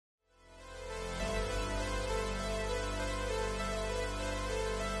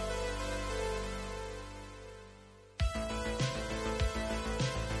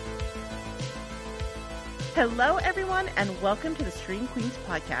Hello, everyone, and welcome to the Stream Queens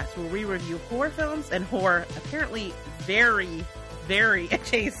podcast, where we review horror films and horror apparently very, very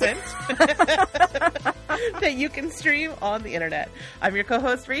adjacent that you can stream on the internet. I'm your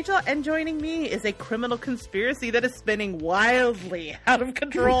co-host, Rachel, and joining me is a criminal conspiracy that is spinning wildly out of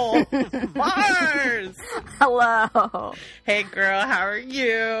control. Mars! Hello. Hey, girl, how are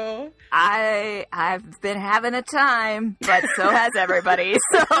you? I've been having a time, but so has everybody.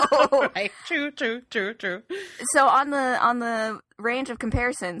 So Right. True. So on the range of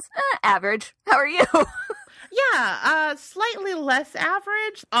comparisons, average. How are you? Yeah, slightly less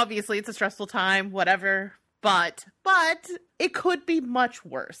average. Obviously, it's a stressful time, whatever, but it could be much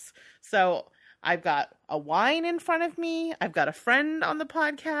worse. So I've got a wine in front of me. I've got a friend on the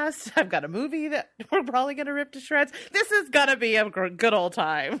podcast. I've got a movie that we're probably going to rip to shreds. This is going to be a good old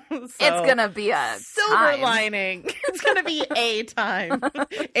time. So, it's going to be a silver time. lining. It's going to be a time.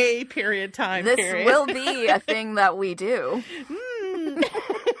 A period time. This period. will be a thing that we do.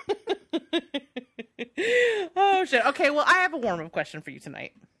 Oh, shit. Okay, well, I have a warm-up question for you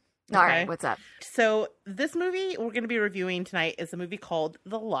tonight. Okay? All right, what's up? So this movie we're going to be reviewing tonight is a movie called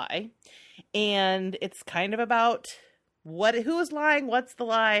The Lie. And it's kind of about who is lying, what's the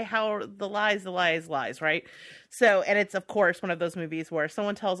lie, how the lies, right? So, and it's, of course, one of those movies where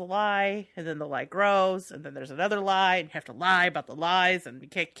someone tells a lie, and then the lie grows, and then there's another lie, and you have to lie about the lies, and you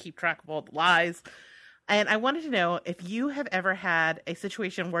can't keep track of all the lies. And I wanted to know if you have ever had a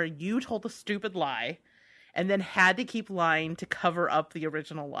situation where you told a stupid lie and then had to keep lying to cover up the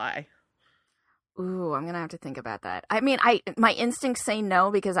original lie. Ooh, I'm going to have to think about that. I mean, my instincts say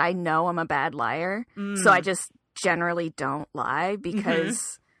no because I know I'm a bad liar. So I just generally don't lie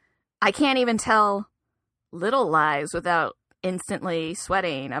because I can't even tell little lies without instantly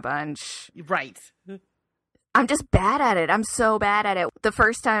sweating a bunch. Right. I'm just bad at it. I'm so bad at it. The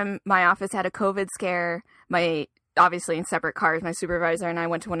first time my office had a COVID scare, obviously in separate cars, my supervisor and I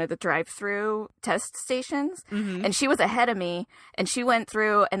went to one of the drive-through test stations, and she was ahead of me, and she went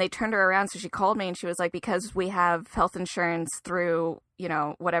through, and they turned her around, so she called me, and she was like, because we have health insurance through,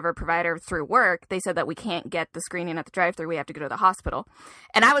 whatever provider through work, they said that we can't get the screening at the drive-through, we have to go to the hospital.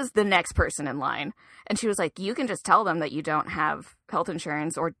 And I was the next person in line, and she was like, you can just tell them that you don't have health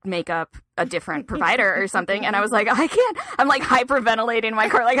insurance or make up a different provider or something. And I was like, I can't. I'm like hyperventilating in my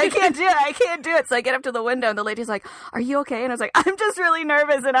car, like I can't do it. So I get up to the window and the lady's like, are you okay? And I was like, I'm just really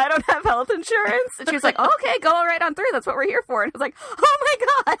nervous and I don't have health insurance. And she was like, oh, okay, go right on through, that's what we're here for. And I was like, oh my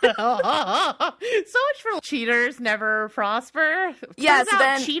god. So much for cheaters never prosper. Yes, Turns out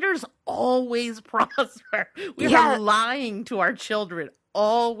then cheaters always prosper. We are lying to our children.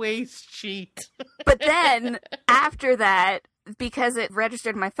 Always cheat. But then after that, because it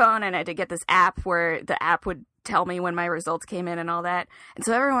registered my phone and I had to get this app where the app would tell me when my results came in and all that. And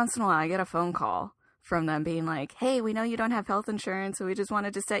so every once in a while I get a phone call from them being like, hey, we know you don't have health insurance, so we just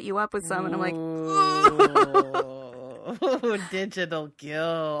wanted to set you up with some. And I'm like, ooh, digital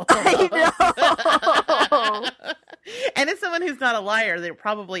guilt. I know. And as someone who's not a liar,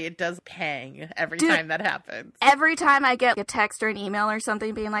 it does pang every time that happens. Every time I get a text or an email or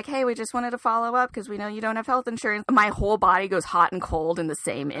something being like, hey, we just wanted to follow up because we know you don't have health insurance, my whole body goes hot and cold in the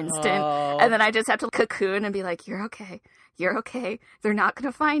same instant. Oh. And then I just have to cocoon and be like, you're okay. You're okay. They're not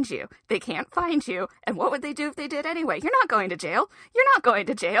going to find you. They can't find you. And what would they do if they did anyway? You're not going to jail. You're not going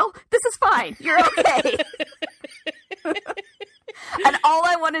to jail. This is fine. You're okay. And all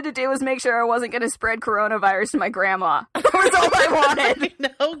I wanted to do was make sure I wasn't going to spread coronavirus to my grandma. That was all I wanted.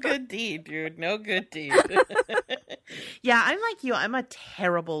 No good deed, dude. No good deed. Yeah, I'm like you. I'm a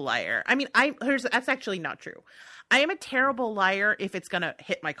terrible liar. I mean, that's actually not true. I am a terrible liar if it's going to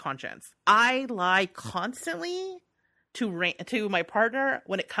hit my conscience. I lie constantly to my partner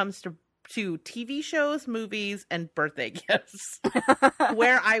when it comes to TV shows, movies, and birthday gifts,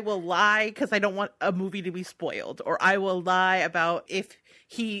 where I will lie because I don't want a movie to be spoiled, or I will lie about if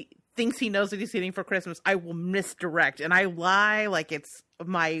he thinks he knows what he's getting for Christmas, I will misdirect, and I lie like it's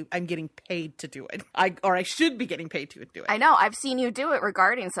I'm getting paid to do it. I should be getting paid to do it. I know. I've seen you do it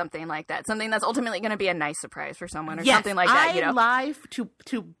regarding something like that. Something that's ultimately going to be a nice surprise for someone or something like that. I lie to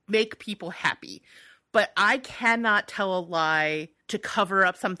make people happy, but I cannot tell a lie to cover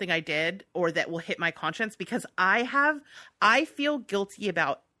up something I did or that will hit my conscience, because I feel guilty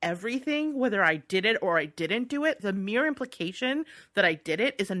about everything, whether I did it or I didn't do it. The mere implication that I did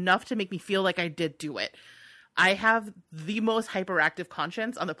it is enough to make me feel like I did do it. I have the most hyperactive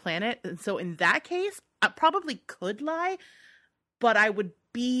conscience on the planet. And so in that case, I probably could lie, but I would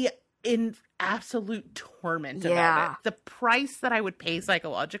be in absolute torment about it. The price that I would pay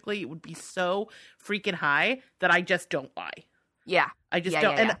psychologically would be so freaking high that I just don't lie. Yeah. I just Yeah,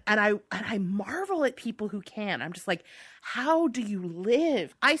 don't. yeah, And I marvel at people who can. I'm just like, how do you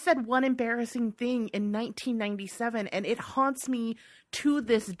live? I said one embarrassing thing in 1997 and it haunts me to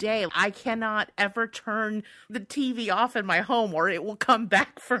this day. I cannot ever turn the TV off in my home or it will come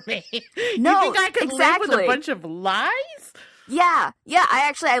back for me. No, you think I could live with a bunch of lies? Yeah.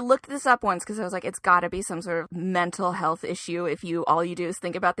 I looked this up once because I was like, it's got to be some sort of mental health issue if all you do is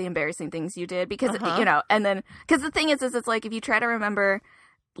think about the embarrassing things you did because and then because the thing is it's like if you try to remember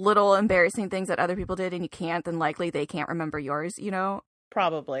little embarrassing things that other people did and you can't, then likely they can't remember yours.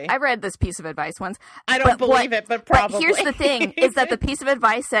 Probably. I read this piece of advice once. I don't believe it, but probably. But here's the thing: is that the piece of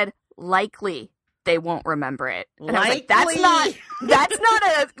advice said likely they won't remember it. And I was like, that's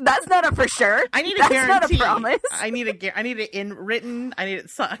not a for sure. I need a guarantee. That's not a promise. I need it in written. I need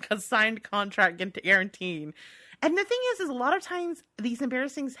a signed contract guaranteeing. And the thing is a lot of times these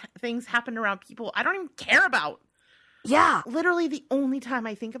embarrassing things happen around people I don't even care about. Yeah. Literally the only time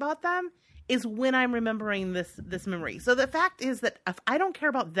I think about them is when I'm remembering this memory. So the fact is that if I don't care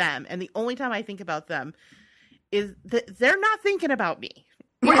about them and the only time I think about them is that they're not thinking about me.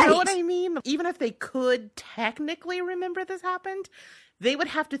 You know what I mean? Even if they could technically remember this happened, they would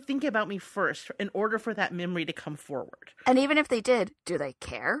have to think about me first in order for that memory to come forward. And even if they did, do they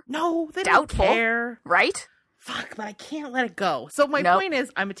care? No, they don't care. Right? Fuck, but I can't let it go. So my point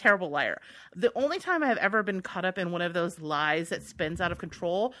is, I'm a terrible liar. The only time I've ever been caught up in one of those lies that spins out of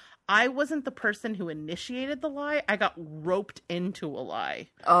control, I wasn't the person who initiated the lie. I got roped into a lie.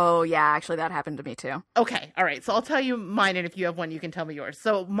 Oh, yeah. Actually, that happened to me, too. Okay. All right. So I'll tell you mine, and if you have one, you can tell me yours.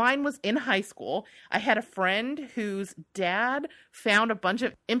 So mine was in high school. I had a friend whose dad found a bunch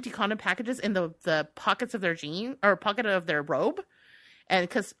of empty condom packages in the pockets of their jeans, or pocket of their robe. And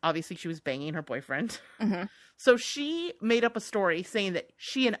because obviously she was banging her boyfriend. Mm-hmm. So she made up a story saying that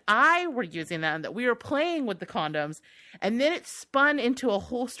she and I were using them, that we were playing with the condoms. And then it spun into a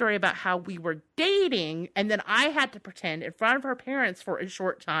whole story about how we were dating. And then I had to pretend in front of her parents for a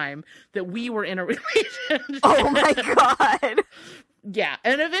short time that we were in a relationship. Oh my God. Yeah.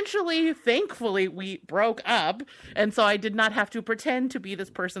 And eventually, thankfully, we broke up. And so I did not have to pretend to be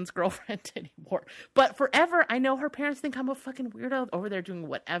this person's girlfriend anymore. But forever, I know her parents think I'm a fucking weirdo over there doing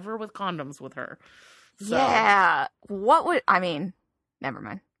whatever with condoms with her. So. Yeah. Never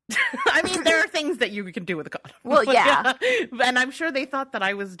mind. I mean, there are things that you can do with a condom. Well, yeah. And I'm sure they thought that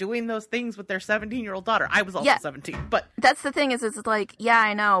I was doing those things with their 17-year-old daughter. I was also 17, but... That's the thing is, it's like, yeah,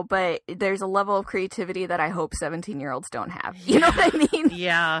 I know, but there's a level of creativity that I hope 17-year-olds don't have. You know what I mean?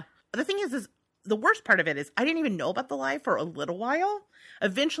 Yeah. The thing is the worst part of it is I didn't even know about the lie for a little while.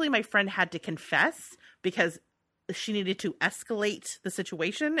 Eventually, my friend had to confess because she needed to escalate the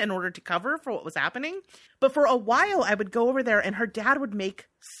situation in order to cover for what was happening. But for a while, I would go over there and her dad would make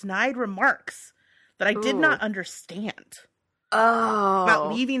snide remarks that I did not understand. Oh.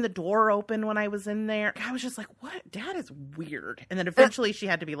 About leaving the door open when I was in there. I was just like, what? Dad is weird. And then eventually she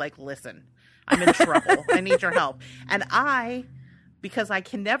had to be like, listen, I'm in trouble. I need your help. And I, because I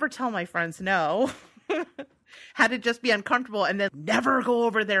can never tell my friends no, had to just be uncomfortable and then never go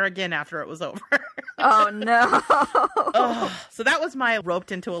over there again after it was over. Oh, no. So that was my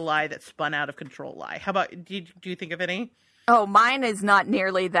roped into a lie that spun out of control lie. How about, do you think of any? Oh, mine is not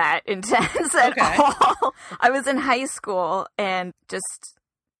nearly that intense at all. I was in high school and just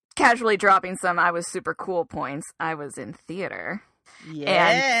casually dropping some I was super cool points. I was in theater.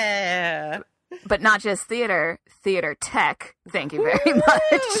 Yeah. But not just theater tech. Thank you very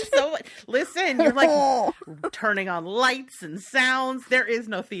much. So, listen, you're like turning on lights and sounds. There is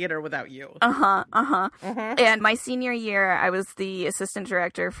no theater without you. And my senior year, I was the assistant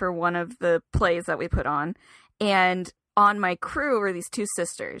director for one of the plays that we put on. And on my crew were these two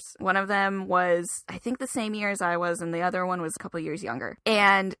sisters. One of them was, I think, the same year as I was, and the other one was a couple years younger.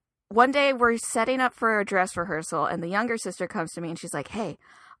 And one day we're setting up for a dress rehearsal, and the younger sister comes to me and she's like, hey,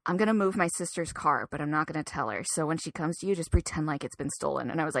 I'm going to move my sister's car, but I'm not going to tell her. So when she comes to you, just pretend like it's been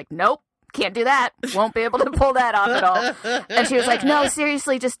stolen. And I was like, nope, can't do that. Won't be able to pull that off at all. And she was like, no,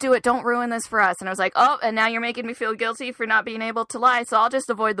 seriously, just do it. Don't ruin this for us. And I was like, oh, and now you're making me feel guilty for not being able to lie. So I'll just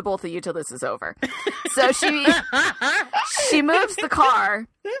avoid the both of you till this is over. So she moves the car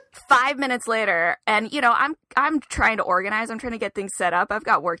 5 minutes later. And, I'm trying to organize. I'm trying to get things set up. I've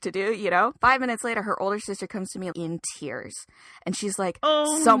got work to do, 5 minutes later, her older sister comes to me in tears. And she's like,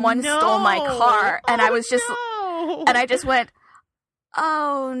 someone stole my car. And I was just, and I just went,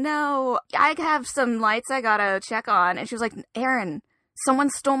 oh no, I have some lights I gotta check on. And she was like, Erin, someone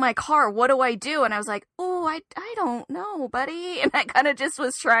stole my car. What do I do? And I was like, oh, I don't know, buddy. And I kind of just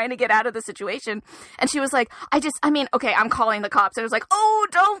was trying to get out of the situation. And she was like, okay, I'm calling the cops. And I was like, oh,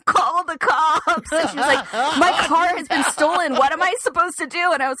 don't call the cops. And she was like, my car has been stolen. What am I supposed to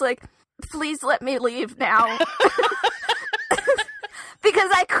do? And I was like, please let me leave now.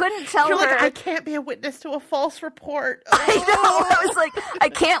 Because I couldn't tell her. Like, I can't be a witness to a false report. I know. I was like, I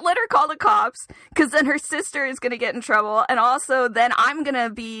can't let her call the cops because then her sister is going to get in trouble. And also then I'm going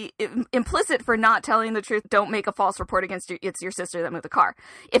to be implicit for not telling the truth. Don't make a false report against you. It's your sister that moved the car.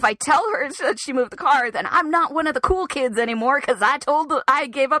 If I tell her that she moved the car, then I'm not one of the cool kids anymore because I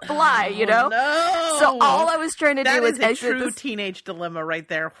gave up the lie, you know? No. So all I was trying to do was exit true teenage dilemma right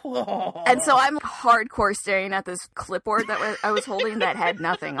there. Whoa. And so I'm hardcore staring at this clipboard that I was holding that had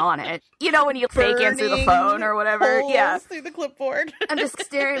nothing on it. You know when you fake answer the phone or whatever? Yeah. Through the clipboard. I'm just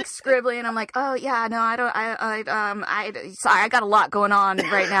staring, scribbling, and I'm like, oh yeah, no, sorry, I got a lot going on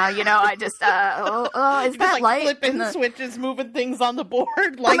right now. You know, I just, is that like light? Flipping switches, moving things on the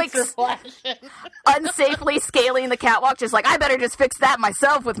board, lights are flashing. Unsafely scaling the catwalk, just like, I better just fix that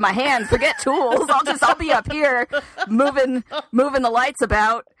myself with my hands. Forget tools. I'll be up here moving the lights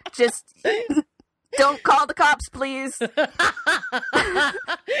about. Just don't call the cops, please. So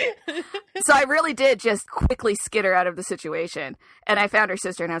I really did just quickly skitter out of the situation. And I found her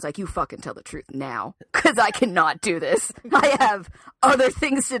sister and I was like, you fucking tell the truth now. Because I cannot do this. I have other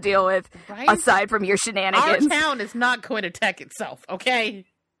things to deal with aside from your shenanigans. Our town is not going to tech itself, okay?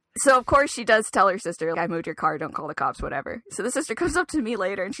 So of course she does tell her sister, I moved your car, don't call the cops, whatever. So the sister comes up to me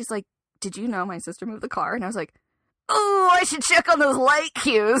later and she's like, did you know my sister moved the car? And I was like, oh, I should check on those light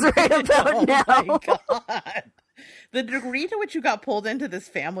cues right about now. Oh my God. The degree to which you got pulled into this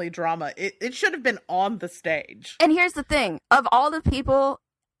family drama, it should have been on the stage. And here's the thing. Of all the people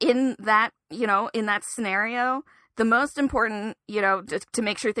in that, in that scenario, the most important, to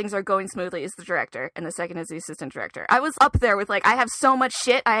make sure things are going smoothly is the director. And the second is the assistant director. I was up there with I have so much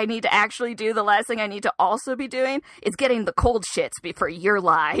shit I need to actually do. The last thing I need to also be doing is getting the cold shits for your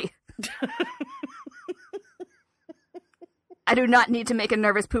lie. I do not need to make a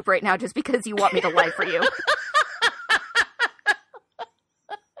nervous poop right now just because you want me to lie for you.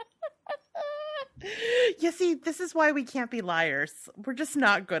 You see, this is why we can't be liars. We're just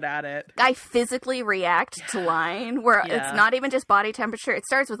not good at it. I physically react to lying where it's not even just body temperature. It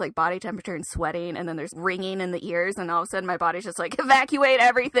starts with body temperature and sweating, and then there's ringing in the ears, and all of a sudden my body's just like, evacuate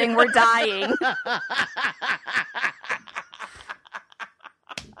everything, we're dying.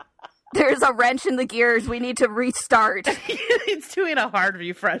 There's a wrench in the gears. We need to restart. It's doing a hard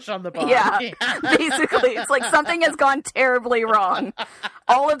refresh on the body. Yeah, basically. It's like something has gone terribly wrong.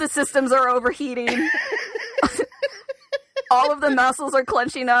 All of the systems are overheating. All of the muscles are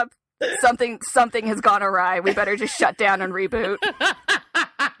clenching up. Something has gone awry. We better just shut down and reboot.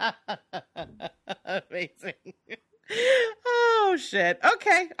 Amazing. Oh, shit.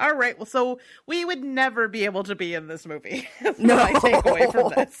 Okay. All right. Well, so we would never be able to be in this movie. That's what I take away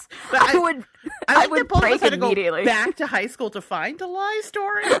from this. But I would break immediately. Go back to high school to find a lie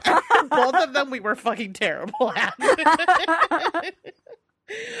story. Both of them we were fucking terrible at.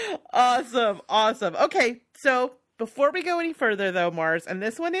 Awesome. Okay. So before we go any further, though, Mars, and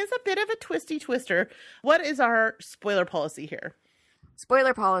this one is a bit of a twisty twister, what is our spoiler policy here?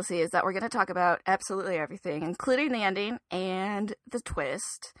 Spoiler policy is that we're going to talk about absolutely everything, including the ending and the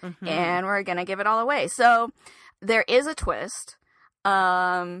twist, and we're going to give it all away. So there is a twist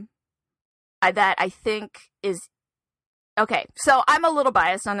that I think is... Okay, so I'm a little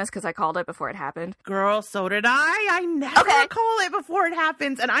biased on this because I called it before it happened. Girl, so did I. I never call it before it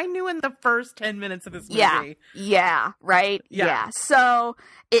happens, and I knew in the first 10 minutes of this movie. Yeah, right? Yeah. So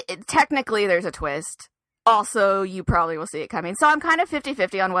technically there's a twist. Also, you probably will see it coming. So I'm kind of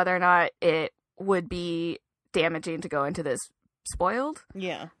 50-50 on whether or not it would be damaging to go into this spoiled.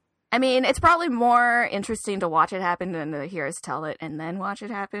 Yeah. I mean, it's probably more interesting to watch it happen than to hear us tell it and then watch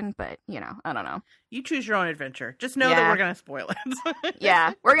it happen. But, I don't know. You choose your own adventure. Just know that we're going to spoil it.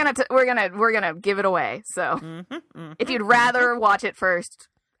 Yeah, we're gonna give it away. So if you'd rather watch it first,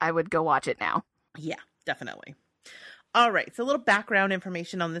 I would go watch it now. Yeah, definitely. All right, so a little background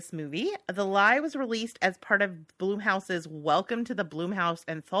information on this movie. The Lie was released as part of Blumhouse's Welcome to the Blumhouse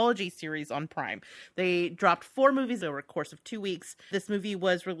Anthology series on Prime. They dropped 4 movies over the course of 2 weeks. This movie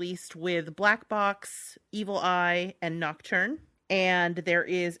was released with Black Box, Evil Eye, and Nocturne. And there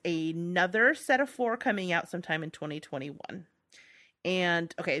is another set of 4 coming out sometime in 2021.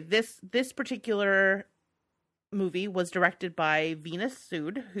 And, okay, this particular movie was directed by Venus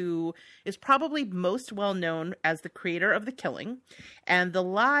Sood, who is probably most well known as the creator of The Killing. And The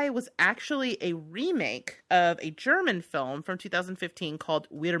Lie was actually a remake of a German film from 2015 called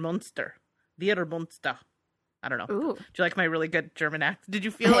Wir Monster. Wir Monster. I don't know. Ooh. Do you like my really good German accent? Did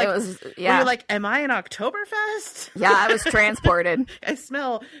you feel like, it was, were you like, am I in Oktoberfest? Yeah, I was transported. I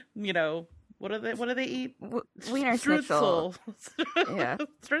smell, what do they eat? Wiener Schnitzel. Yeah.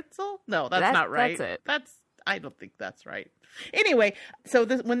 Strutzel? No, that's not right. That's it. I don't think that's right. Anyway, so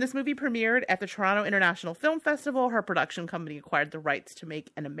when this movie premiered at the Toronto International Film Festival, her production company acquired the rights to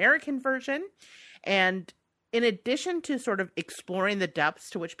make an American version. And in addition to sort of exploring the depths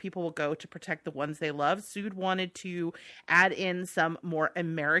to which people will go to protect the ones they love, Sood wanted to add in some more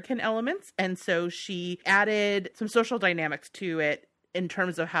American elements. And so she added some social dynamics to it in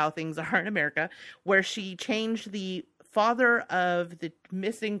terms of how things are in America, where she changed the father of the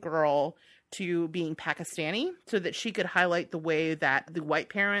missing girl to being Pakistani so that she could highlight the way that the white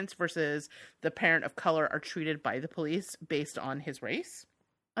parents versus the parent of color are treated by the police based on his race.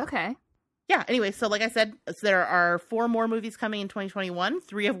 Okay. Yeah, anyway, so like I said, there are 4 more movies coming in 2021,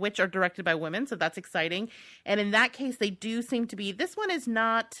 3 of which are directed by women, so that's exciting. And in that case, they do seem to be, this one is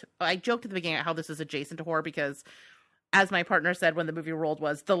not, I joked at the beginning how this is adjacent to horror because, as my partner said when the movie rolled,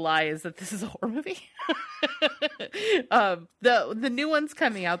 was the lie is that this is a horror movie. The new ones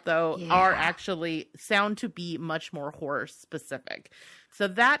coming out, though, are actually sound to be much more horror specific. So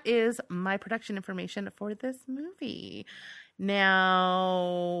that is my production information for this movie.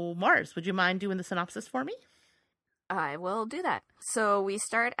 Now, Mars, would you mind doing the synopsis for me? I will do that. So we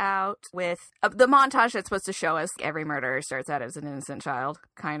start out with the montage that's supposed to show us every murderer starts out as an innocent child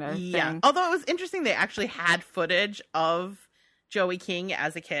kind of thing. Although it was interesting, they actually had footage of Joey King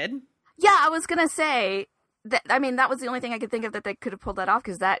as a kid. Yeah, I was going to say, that was the only thing I could think of that they could have pulled that off,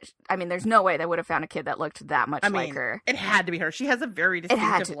 because there's no way they would have found a kid that looked that much like her. It had to be her. She has a very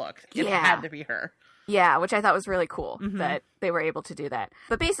distinctive look. It had to be her. Yeah, which I thought was really cool that they were able to do that.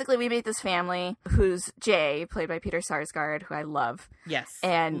 But basically, we meet this family who's Jay, played by Peter Sarsgaard, who I love. Yes,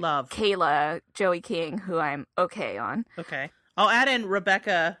 and love. Kayla, Joey King, who I'm okay on. Okay. I'll add in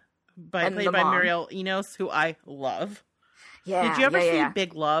Rebecca, played by Muriel Enos, who I love. Yeah. Did you ever see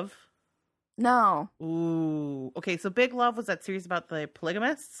Big Love? No. Ooh. Okay, so Big Love was that series about the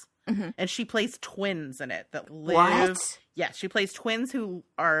polygamists. And she plays twins in it that live. What? Yeah, she plays twins who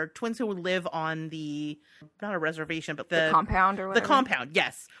live on not a reservation, but the compound or whatever. The compound,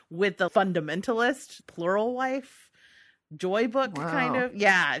 yes, with the fundamentalist plural wife. Joy Book kind of.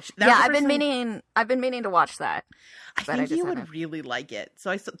 Yeah. I've been meaning to watch that. I think you would really like it.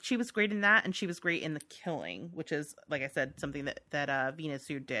 So she was great in that, and she was great in The Killing, which is, like I said, something that Venus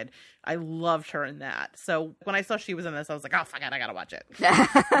Sood did. I loved her in that. So when I saw she was in this, I was like, oh, fuck it, I gotta watch it.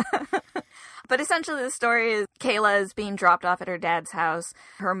 But essentially the story is Kayla is being dropped off at her dad's house.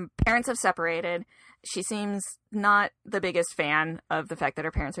 Her parents have separated. She seems not the biggest fan of the fact that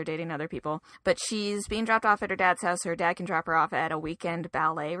her parents are dating other people, but she's being dropped off at her dad's house. Her dad can drop her off at a weekend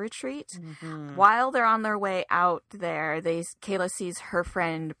ballet retreat. While they're on their way out there, Kayla sees her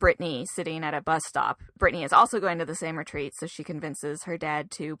friend Brittany sitting at a bus stop. Brittany is also going to the same retreat, so she convinces her dad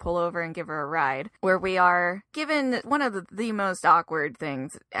to pull over and give her a ride, where we are given one of the most awkward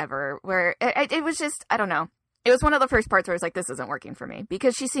things ever, where it was just, I don't know. It was one of the first parts where I was like, this isn't working for me.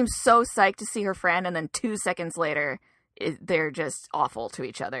 Because she seems so psyched to see her friend, and then 2 seconds later, they're just awful to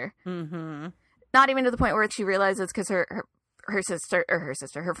each other. Mm-hmm. Not even to the point where she realizes because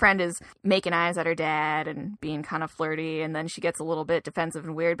her friend is making eyes at her dad and being kind of flirty, and then she gets a little bit defensive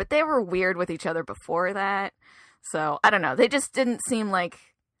and weird. But they were weird with each other before that. So, I don't know. They just didn't seem like,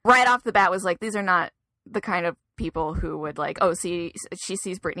 right off the bat was like, these are not the kind of people who would she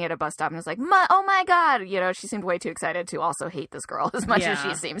sees Brittany at a bus stop and is like, oh my god, she seemed way too excited to also hate this girl as much as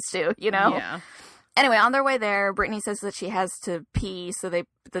she seems to, Yeah. Anyway, on their way there, Brittany says that she has to pee, so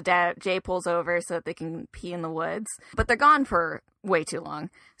Jay pulls over so that they can pee in the woods, but they're gone for way too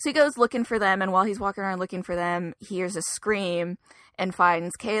long. So he goes looking for them, and while he's walking around looking for them, he hears a scream and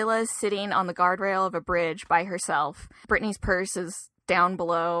finds Kayla sitting on the guardrail of a bridge by herself. Brittany's purse is down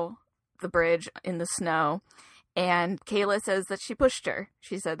below the bridge in the snow. And Kayla says that she pushed her.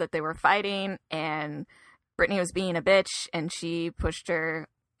 She said that they were fighting and Brittany was being a bitch and she pushed her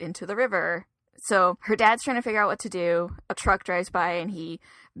into the river. So her dad's trying to figure out what to do. A truck drives by and he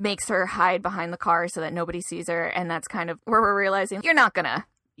makes her hide behind the car so that nobody sees her. And that's kind of where we're realizing you're not gonna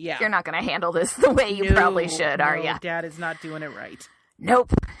handle this the way you probably should, are you? Dad is not doing it right.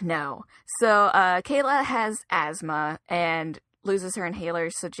 Nope. No. So Kayla has asthma and loses her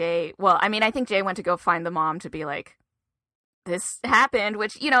inhalers. So I think Jay went to go find the mom to be like, this happened,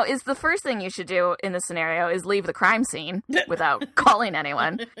 which, is the first thing you should do in this scenario is leave the crime scene without calling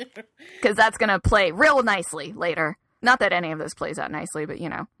anyone, because that's going to play real nicely later. Not that any of this plays out nicely, but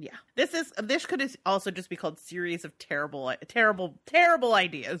Yeah. This could also just be called series of terrible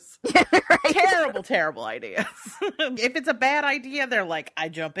ideas. Yeah, right. Terrible ideas. If it's a bad idea, they're like, I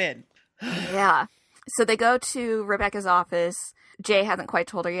jump in. Yeah. So they go to Rebecca's office. Jay hasn't quite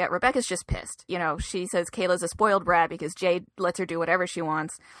told her yet. Rebecca's just pissed. She says Kayla's a spoiled brat because Jay lets her do whatever she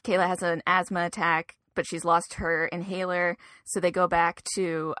wants. Kayla has an asthma attack, but she's lost her inhaler. So they go back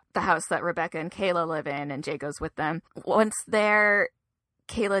to the house that Rebecca and Kayla live in, and Jay goes with them. Once there,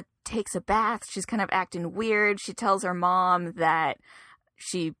 Kayla takes a bath. She's kind of acting weird. She tells her mom that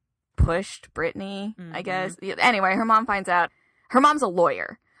she pushed Brittany, I guess. Anyway, her mom finds out. Her mom's a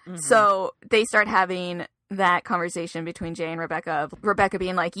lawyer. So they start having that conversation between Jay and Rebecca, of Rebecca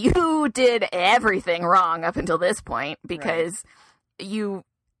being like, you did everything wrong up until this point because you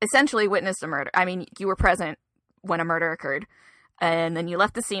essentially witnessed a murder. I mean, you were present when a murder occurred, and then you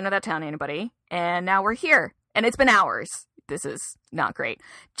left the scene without telling anybody, and now we're here, and it's been hours. This is not great.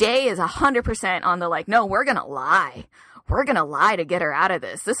 Jay is 100% on the no, we're gonna lie. We're gonna lie to get her out of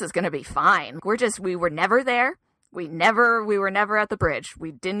this. This is gonna be fine. We were never there. We were never at the bridge.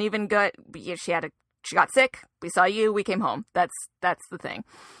 We didn't even she got sick. We saw you. We came home. That's the thing.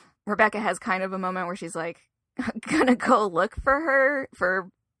 Rebecca has kind of a moment where she's like, I'm gonna go look for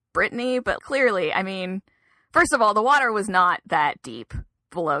Brittany. But clearly, I mean, first of all, the water was not that deep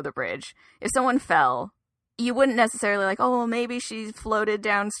below the bridge. If someone fell, you wouldn't necessarily oh, well, maybe she floated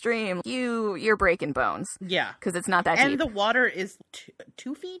downstream. You're breaking bones. Yeah. Because it's not that deep. And the water is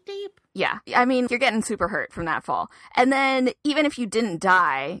 2 feet deep? Yeah. I mean, you're getting super hurt from that fall. And then even if you didn't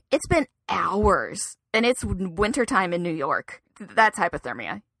die, it's been hours. And it's wintertime in New York. That's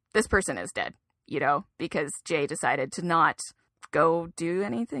hypothermia. This person is dead, because Jay decided to not go do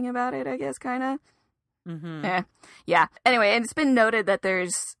anything about it, I guess, kind of. Yeah. Anyway, and it's been noted that there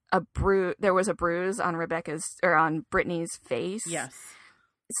was a bruise on on Brittany's face. Yes.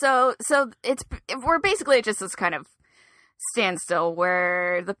 So we're basically just this kind of standstill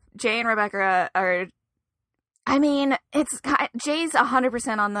where Jay and Rebecca are. I mean, Jay's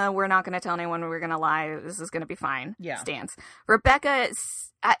 100% on the we're not going to tell anyone, we're going to lie, this is going to be fine stance. Rebecca,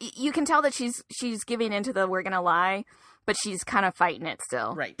 you can tell that she's giving into the we're going to lie, but she's kind of fighting it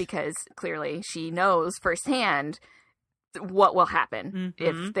still. Right. Because clearly she knows firsthand what will happen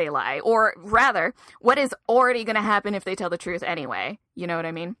if they lie. Or rather, what is already going to happen if they tell the truth anyway. You know what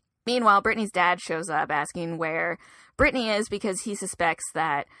I mean? Meanwhile, Brittany's dad shows up asking where Brittany is because he suspects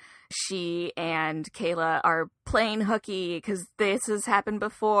that she and Kayla are playing hooky because this has happened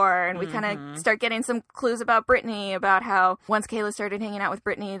before. And we kind of start getting some clues about Brittany, about how once Kayla started hanging out with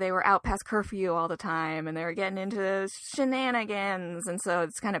Brittany, they were out past curfew all the time and they were getting into shenanigans. And so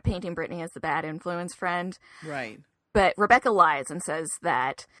it's kind of painting Brittany as the bad influence friend. Right. But Rebecca lies and says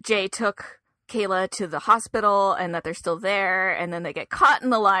that Jay took Kayla to the hospital and that they're still there, and then they get caught in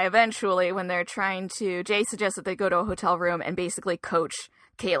the lie eventually when they're Jay suggests that they go to a hotel room and basically coach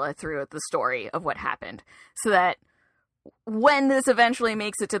Kayla through the story of what happened, so that when this eventually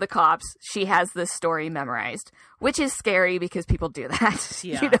makes it to the cops, she has this story memorized, which is scary because people do that.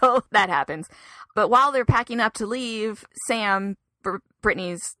 Yeah. That happens. But while they're packing up to leave, Sam,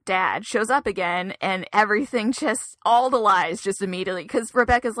 Brittany's dad, shows up again, and everything all the lies just immediately, because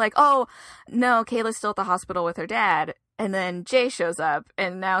Rebecca's like, oh, no, Kayla's still at the hospital with her dad, and then Jay shows up,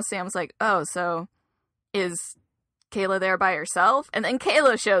 and now Sam's like, oh, so is Kayla there by herself? And then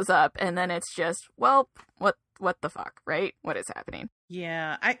Kayla shows up, and then it's just, well, what the fuck, right? What is happening?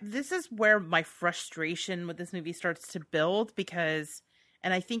 Yeah, this is where my frustration with this movie starts to build, because,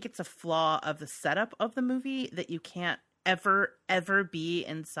 and I think it's a flaw of the setup of the movie, that you can't ever be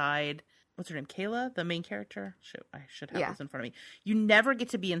inside, what's her name, Kayla, the main character? I should have this in front of me. You never get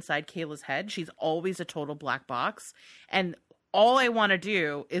to be inside Kayla's head. She's always a total black box, and all I want to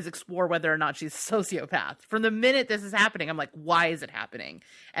do is explore whether or not she's a sociopath. From the minute this is happening, I'm like, why is it happening?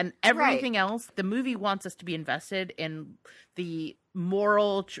 And everything else, the movie wants us to be invested in the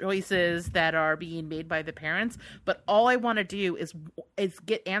moral choices that are being made by the parents. But all I want to do is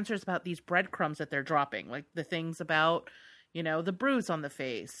get answers about these breadcrumbs that they're dropping. Like the things about, the bruise on the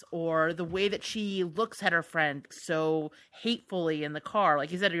face, or the way that she looks at her friend so hatefully in the car.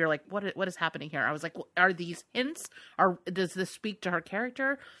 Like you said, you're like, what is happening here? I was like, well, are these hints? Does this speak to her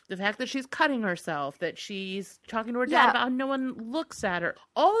character? The fact that she's cutting herself, that she's talking to her dad about how no one looks at her.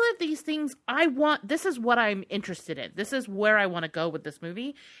 All of these things this is what I'm interested in. This is where I want to go with this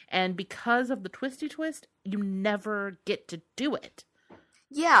movie. And because of the twisty twist, you never get to do it.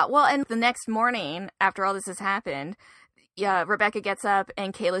 Yeah, well, and the next morning, after all this has happened, yeah, Rebecca gets up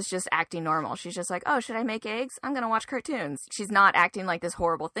and Kayla's just acting normal. She's just like, oh, should I make eggs? I'm going to watch cartoons. She's not acting like this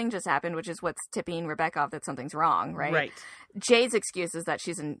horrible thing just happened, which is what's tipping Rebecca off that something's wrong, right? Right. Jade's excuse is that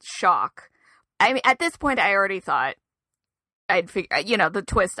she's in shock. I mean, at this point, I already thought I'd figure, the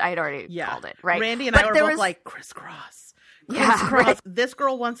twist, I'd already called it, right? Randy and I were both like, crisscross. Yeah, right. This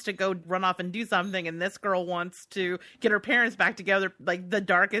girl wants to go run off and do something, and this girl wants to get her parents back together, like the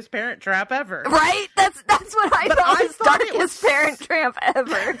darkest parent trap ever. Right? That's what I thought was darkest parent trap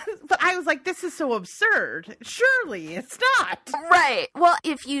ever. But I was like, this is so absurd. Surely it's not. Right. Well,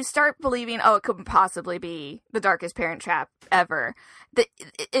 if you start believing, it could possibly be the darkest parent trap ever,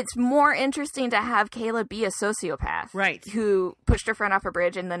 it's more interesting to have Kayla be a sociopath. Right. Who pushed her friend off a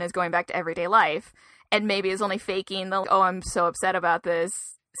bridge and then is going back to everyday life. And maybe is only faking I'm so upset about this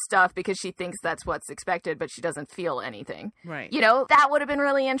stuff because she thinks that's what's expected, but she doesn't feel anything. Right. That would have been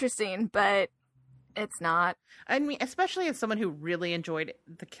really interesting, but it's not. I mean, especially as someone who really enjoyed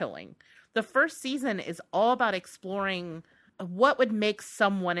The Killing. The first season is all about exploring what would make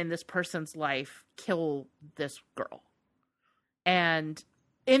someone in this person's life kill this girl. And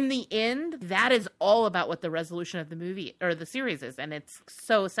in the end, that is all about what the resolution of the movie or the series is. And it's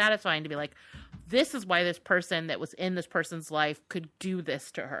so satisfying to be like, this is why this person that was in this person's life could do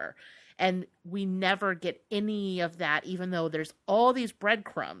this to her. And we never get any of that, even though there's all these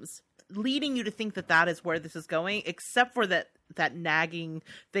breadcrumbs leading you to think that that is where this is going, except for that nagging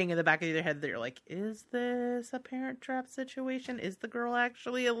thing in the back of your head that you're like, is this a parent trap situation? Is the girl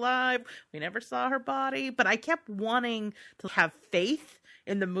actually alive? We never saw her body. But I kept wanting to have faith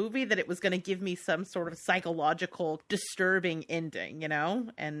in the movie that it was going to give me some sort of psychological disturbing ending,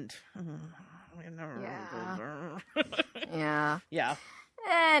 and yeah.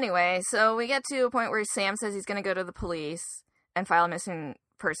 Anyway, so we get to a point where Sam says he's going to go to the police and file a missing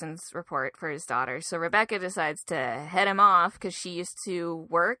persons report for his daughter. So Rebecca decides to head him off because she used to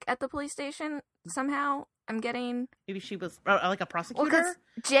work at the police station somehow. I'm getting... Maybe she was like a prosecutor? Well,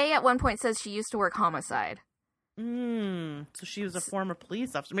 Jay at one point says she used to work homicide. So she was a former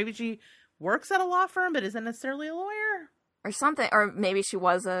police officer. Maybe she works at a law firm but isn't necessarily a lawyer? Or something. Or maybe she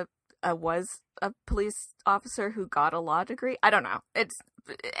was a police officer who got a law degree. I don't know.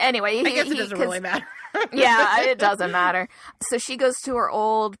 Anyway. I guess it doesn't really matter. Yeah, it doesn't matter. So she goes to her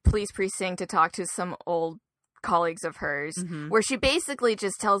old police precinct to talk to some old colleagues of hers, where she basically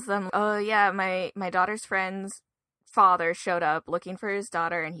just tells them, oh yeah, my daughter's friend's father showed up looking for his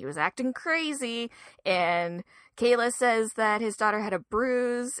daughter and he was acting crazy, and Kayla says that his daughter had a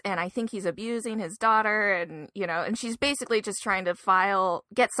bruise and I think he's abusing his daughter, and and she's basically just trying to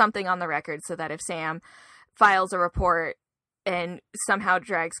get something on the record so that if Sam files a report and somehow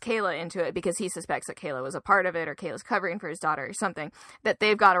drags Kayla into it because he suspects that Kayla was a part of it or Kayla's covering for his daughter or something, that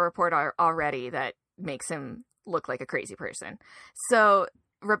they've got a report already that makes him look like a crazy person. So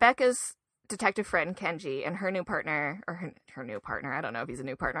Rebecca's detective friend Kenji and her new partner, or her new partner, I don't know if he's a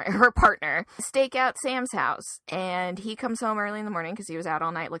new partner, her partner, stake out Sam's house, and he comes home early in the morning because he was out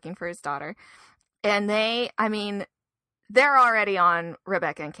all night looking for his daughter, and they're already on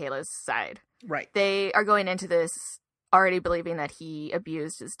Rebecca and Kayla's side. Right. They are going into this already believing that he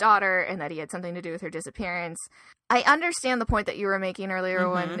abused his daughter and that he had something to do with her disappearance. I understand the point that you were making earlier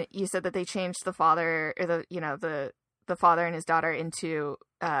when you said that they changed the father, or the father and his daughter into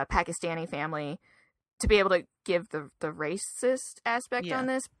a Pakistani family to be able to give the racist aspect on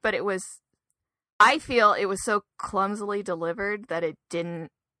this, but I feel it was so clumsily delivered that it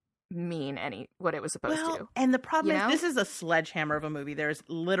didn't mean what it was supposed to. And the problem is this is a sledgehammer of a movie. There's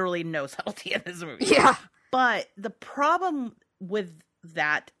literally no subtlety in this movie. Yeah. But the problem with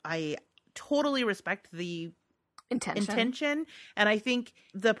that, I totally respect the intention. And I think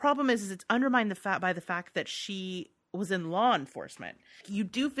the problem is it's undermined by the fact that she was in law enforcement. You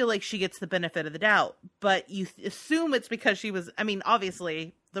do feel like she gets the benefit of the doubt, but you assume it's because she was,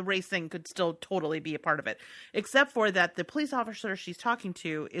 obviously the race thing could still totally be a part of it, except for that the police officer she's talking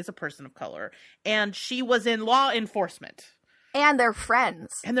to is a person of color, and she was in law enforcement. And they're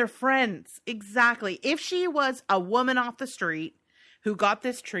friends. Exactly. If she was a woman off the street who got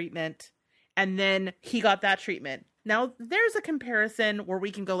this treatment and then he got that treatment, now there's a comparison where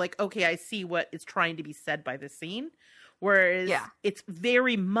we can go like, okay, I see what is trying to be said by this scene. Whereas it's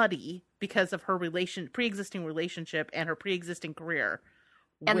very muddy because of her pre-existing relationship and her pre-existing career.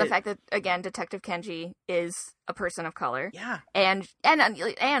 And the fact that, again, Detective Kenji is a person of color. Yeah. And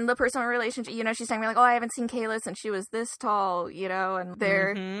the personal relationship, she's saying like, oh, I haven't seen Kayla since she was this tall, and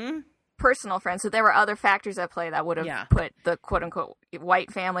they're personal friends. So there were other factors at play that would have put the quote unquote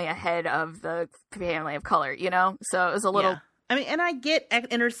white family ahead of the family of color, So it was a little... Yeah. And I get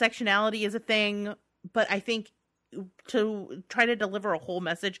intersectionality is a thing, but I think to try to deliver a whole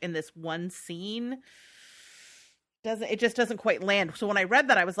message in this one scene, it just doesn't quite land. So when I read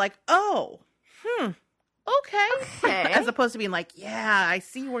that, I was like, oh, okay. As opposed to being like, yeah, I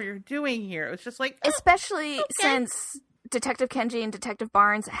see what you're doing here. It was just like, especially since Detective Kenji and Detective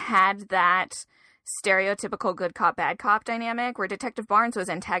Barnes had that stereotypical good cop, bad cop dynamic where Detective Barnes was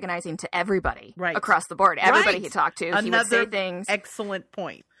antagonizing to everybody across the board. Everybody he talked to. He would say things. Excellent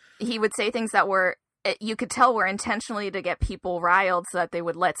point. He would say things that were, you could tell were intentionally to get people riled so that they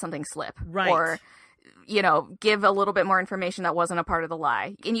would let something slip. Right. Or, you know, give a little bit more information that wasn't a part of the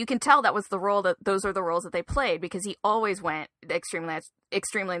lie. And you can tell that was the role those are the roles that they played, because he always went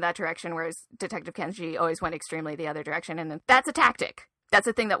extremely that direction, whereas Detective Kenji always went extremely the other direction. And that's a tactic. That's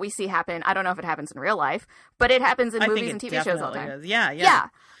a thing that we see happen. I don't know if it happens in real life, but it happens in movies and TV shows all the time. Yeah.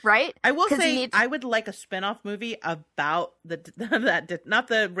 Right? I will say I would like a spin-off movie about not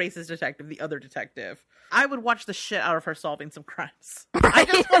the racist detective, the other detective. I would watch the shit out of her solving some crimes. Right? I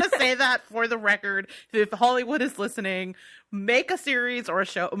just want to say that for the record. If Hollywood is listening, make a series or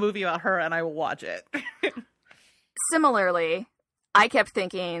a movie about her, and I will watch it. Similarly, I kept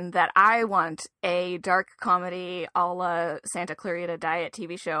thinking that I want a dark comedy a la Santa Clarita Diet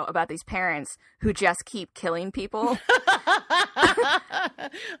TV show about these parents who just keep killing people.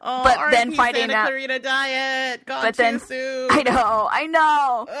 But then finding Santa Clarita Diet gone too soon. I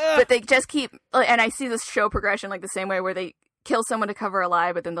know. Ugh. But they just keep, and I see this show progression like the same way where they kill someone to cover a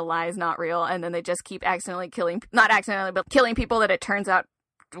lie, but then the lie is not real, and then they just keep not accidentally, but killing people that it turns out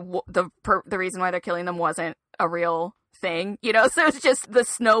the reason why they're killing them wasn't a real thing, you know. So it's just the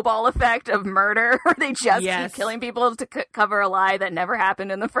snowball effect of murder, where they just keep killing people to cover a lie that never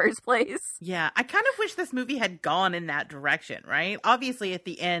happened in the first place. Yeah, I kind of wish this movie had gone in that direction, right? Obviously at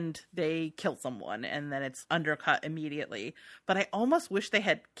the end they kill someone and then it's undercut immediately, but I almost wish they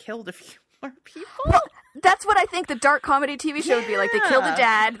had killed a few more people. Well, that's what I think the dark comedy TV show would be like. They kill the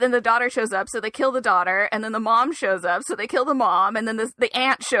dad, then the daughter shows up, so they kill the daughter, and then the mom shows up, so they kill the mom, and then the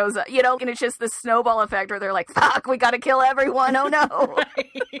aunt shows up, you know, and it's just this snowball effect where they're like, fuck, we gotta kill everyone, oh no.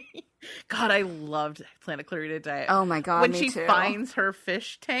 Right. God, I loved Planet Clarita Diet. Oh my God, when she finds her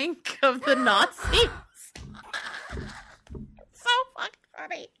fish tank of the Nazis. So fucking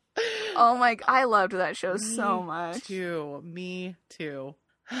funny. Oh my, I loved that show so much. Me too.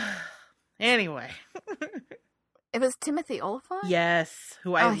 Anyway. It was Timothy Olyphant? Yes,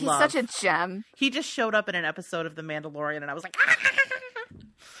 who I love. He's such a gem. He just showed up in an episode of The Mandalorian, and I was like,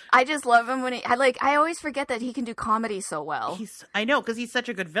 I just love him when I always forget that he can do comedy so well. I know, because he's such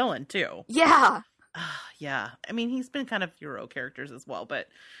a good villain, too. Yeah. Yeah. I mean, he's been kind of hero characters as well, but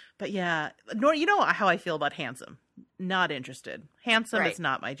yeah. Nor, you know how I feel about Handsome. Not interested. Handsome is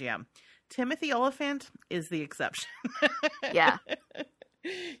not my jam. Timothy Olyphant is the exception. Yeah.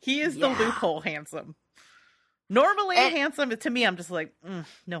 He is the loophole handsome. Normally handsome, to me, I'm just like,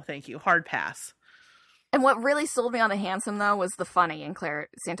 no thank you. Hard pass. And what really sold me on the handsome, though, was the funny in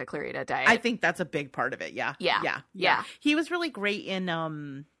Santa Clarita Diet. I think that's a big part of it, yeah. Yeah. He was really great in,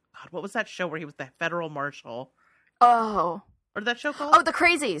 God, what was that show where he was the federal marshal? Oh. What did that show called? Oh, The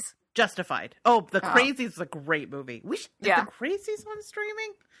Crazies. Justified. Oh, The Crazies is a great movie. Is The Crazies on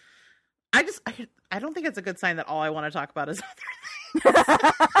streaming? I don't think it's a good sign that all I want to talk about is other things.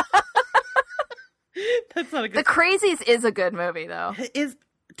 That's not a good The Crazies is a good movie, though. It is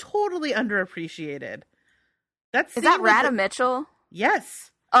totally underappreciated. Is that Radha Mitchell?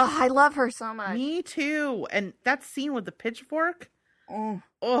 Yes. Oh, I love her so much. Me too. And that scene with the pitchfork. Oh,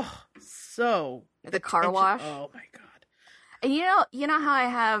 so the car wash. Oh my God. And you know how I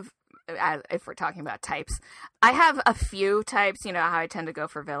have, if we're talking about types, I have a few types, you know how I tend to go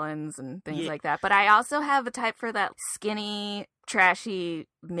for villains and things like that. But I also have a type for that skinny, trashy,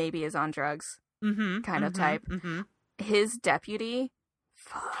 maybe is on drugs kind of type. Mm-hmm. His deputy.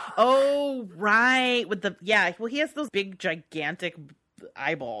 Oh, right. Well, he has those big, gigantic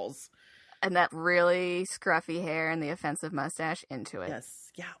eyeballs. And that really scruffy hair and the offensive mustache into it.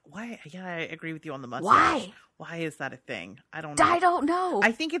 Yes. Yeah. Why? Yeah, I agree with you on the mustache. Why is that a thing? I don't know.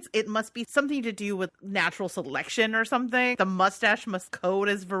 I think it must be something to do with natural selection or something. The mustache must code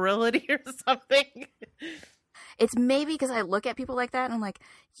as virility or something. It's maybe because I look at people like that and I'm like,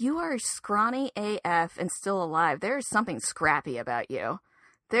 you are scrawny AF and still alive. There's something scrappy about you.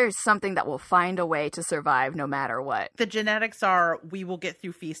 There's something that will find a way to survive no matter what. The genetics are, we will get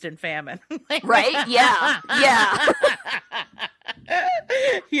through feast and famine. Right? Yeah.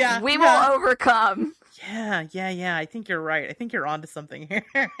 Yeah. We will overcome. Yeah. I think you're right. I think you're onto something here.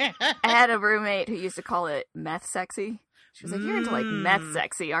 I had a roommate who used to call it meth sexy. She was like, you're into like meth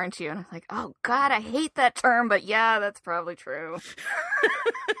sexy, aren't you? And I was like, oh God, I hate that term, but yeah, that's probably true.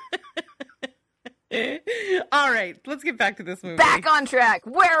 All right, let's get back to this movie. Back on track.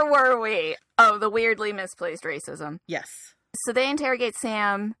 Where were we? Oh, the weirdly misplaced racism. Yes. So they interrogate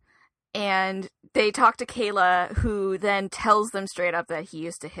Sam, and they talk to Kayla, who then tells them straight up that he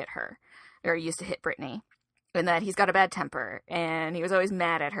used to hit her, or used to hit Brittany, and that he's got a bad temper, and he was always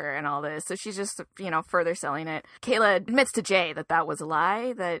mad at her and all this. So she's just, further selling it. Kayla admits to Jay that that was a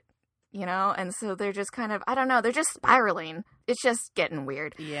lie, and so they're just kind of, I don't know, they're just spiraling. It's just getting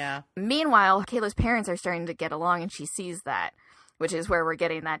weird. Yeah. Meanwhile, Kayla's parents are starting to get along, and she sees that, which is where we're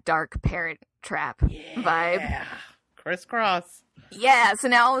getting that dark parent trap vibe. Crisscross. Yeah, so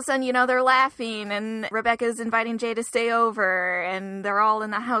now all of a sudden, they're laughing, and Rebecca's inviting Jay to stay over, and they're all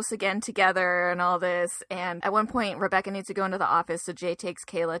in the house again together and all this. And at one point, Rebecca needs to go into the office, so Jay takes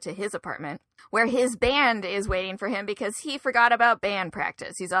Kayla to his apartment, where his band is waiting for him because he forgot about band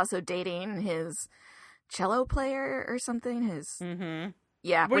practice. He's also dating his cello player or something.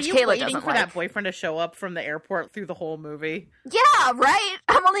 Yeah, Were which you Kayla waiting doesn't for like. that boyfriend to show up from the airport through the whole movie? Yeah, right?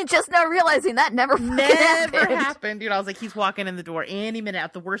 I'm only just now realizing that never happened. Dude, I was like, he's walking in the door any minute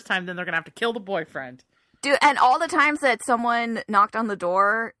at the worst time, then they're going to have to kill the boyfriend. Dude, and all the times that someone knocked on the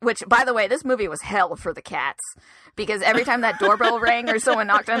door, which, by the way, this movie was hell for the cats, because every time that doorbell rang or someone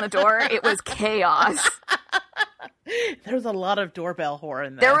knocked on the door, it was chaos. There was a lot of doorbell horror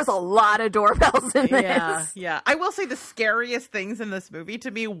in this. There was a lot of doorbells in this. Yeah. I will say the scariest things in this movie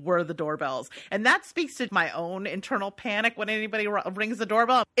to me were the doorbells. And that speaks to my own internal panic when anybody rings the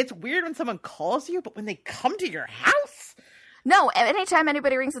doorbell. It's weird when someone calls you, but when they come to your house... No, anytime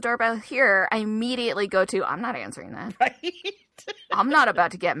anybody rings the doorbell here, I immediately go to, I'm not answering that. Right? I'm not about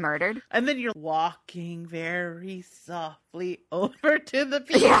to get murdered. And then you're walking very softly over to the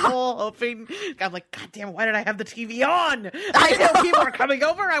people, hoping... I'm like, God damn, why did I have the TV on? I know people are coming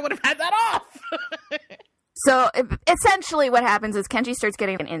over. I would have had that off. So, essentially what happens is Kenji starts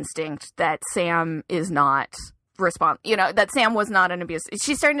getting an instinct that Sam is not... that Sam was not an abuse.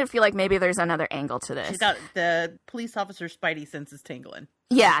 She's starting to feel like maybe there's another angle to this. She's got the police officer's spidey sense is tingling.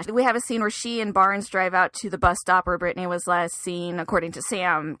 Yeah, we have a scene where she and Barnes drive out to the bus stop where Brittany was last seen, according to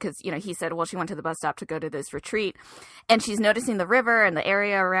Sam, because, he said, well, she went to the bus stop to go to this retreat, and she's noticing the river and the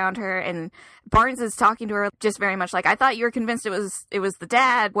area around her, and Barnes is talking to her just very much like, I thought you were convinced it was the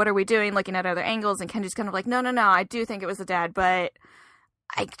dad. What are we doing? Looking at other angles, and Kenji's kind of like, no, I do think it was the dad, but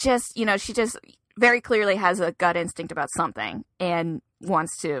I just, she just... very clearly has a gut instinct about something and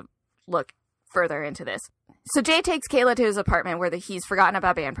wants to look further into this. So Jay takes Kayla to his apartment where he's forgotten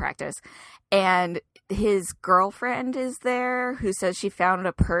about band practice, and his girlfriend is there who says she found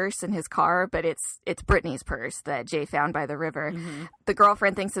a purse in his car, but it's Brittany's purse that Jay found by the river. Mm-hmm. The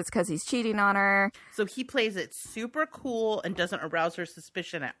girlfriend thinks it's because he's cheating on her. So he plays it super cool and doesn't arouse her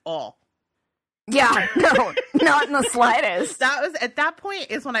suspicion at all. Yeah, no, not in the slightest. That was at that point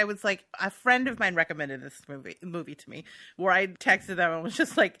is when I was like, a friend of mine recommended this movie to me, where I texted them and was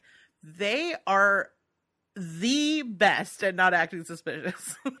just like, they are the best at not acting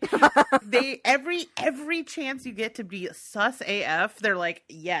suspicious. They every chance you get to be sus AF, they're like,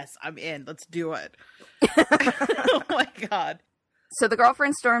 yes, I'm in. Let's do it. Oh my God. So the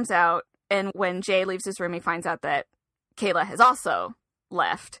girlfriend storms out, and when Jay leaves his room, he finds out that Kayla has also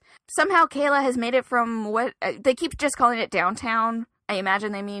left. Somehow Kayla has made it from what they keep just calling it downtown. I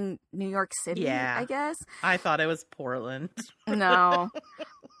imagine they mean New York City, yeah. I guess. I thought it was Portland. No.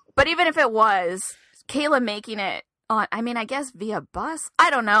 But even if it was, Kayla making it on, I guess via bus? I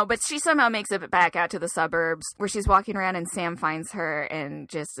don't know, but she somehow makes it back out to the suburbs where she's walking around and Sam finds her and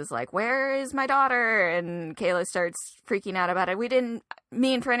just is like, where is my daughter? And Kayla starts freaking out about it. We didn't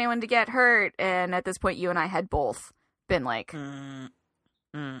mean for anyone to get hurt. And at this point, you and I had both been like...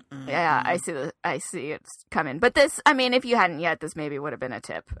 Yeah, I see it's coming. But this, if you hadn't yet, this maybe would have been a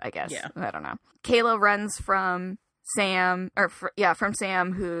tip, I guess. Yeah. I don't know. Kayla runs from Sam, from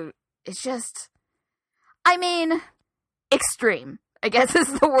Sam, who is just, extreme, I guess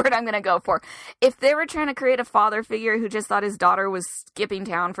is the word I'm going to go for. If they were trying to create a father figure who just thought his daughter was skipping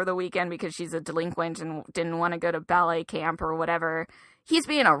town for the weekend because she's a delinquent and didn't want to go to ballet camp or whatever, he's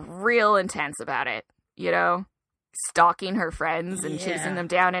being a real intense about it, stalking her friends and chasing them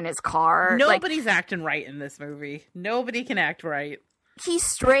down in his car. Nobody's acting right in this movie. Nobody can act right. He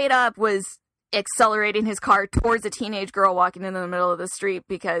straight up was accelerating his car towards a teenage girl walking in the middle of the street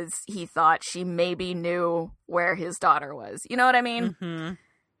because he thought she maybe knew where his daughter was. You know what I mean? Mm-hmm.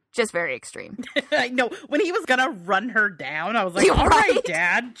 Just very extreme. I know. When he was gonna run her down, I was like, all right,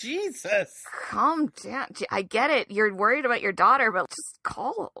 Dad. Jesus. Calm down. I get it. You're worried about your daughter, but just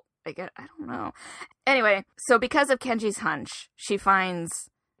call. I don't know. Anyway, so because of Kenji's hunch, she finds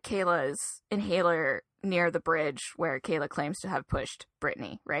Kayla's inhaler near the bridge where Kayla claims to have pushed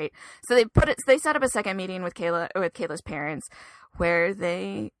Brittany, right? So they set up a second meeting with Kayla's parents where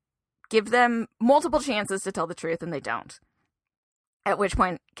they give them multiple chances to tell the truth and they don't. At which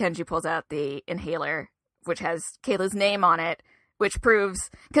point Kenji pulls out the inhaler, which has Kayla's name on it, which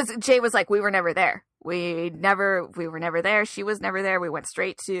proves, because Jay was like, we were never there. We were never there. She was never there. We went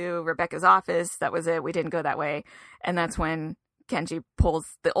straight to Rebecca's office. That was it. We didn't go that way. And that's when Kenji pulls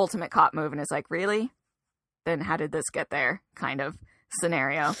the ultimate cop move and is like, really? Then how did this get there? Kind of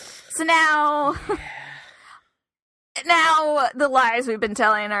scenario. So now the lies we've been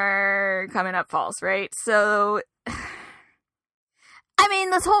telling are coming up false, right? So, I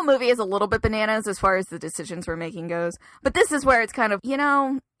mean, this whole movie is a little bit bananas as far as the decisions we're making goes. But this is where it's kind of,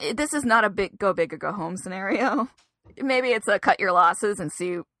 this is not a go big or go home scenario. Maybe it's a cut your losses and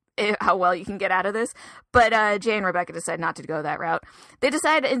see how well you can get out of this. But Jay and Rebecca decide not to go that route. They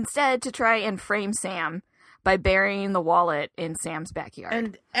decide instead to try and frame Sam by burying the wallet in Sam's backyard.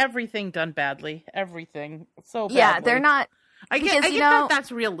 And everything done badly. Everything. So badly. Yeah, they're not... I get that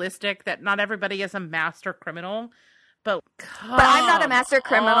that's realistic, that not everybody is a master criminal. But I'm not a master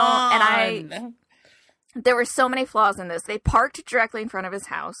criminal, and there were so many flaws in this. They parked directly in front of his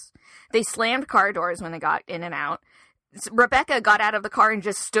house. They slammed car doors when they got in and out. Rebecca got out of the car and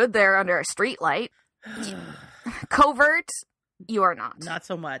just stood there under a street light. Covert, you are not. Not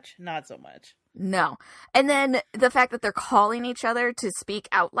so much. No. And then the fact that they're calling each other to speak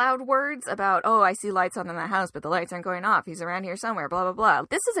out loud words about, oh, I see lights on in the house, but the lights aren't going off. He's around here somewhere, blah, blah, blah.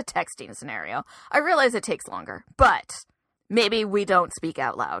 This is a texting scenario. I realize it takes longer, but maybe we don't speak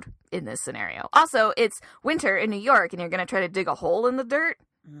out loud in this scenario. Also, it's winter in New York, and you're going to try to dig a hole in the dirt?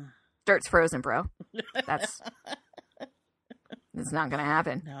 Dirt's frozen, bro. It's not going to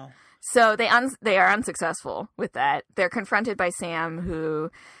happen. No. So they are unsuccessful with that. They're confronted by Sam,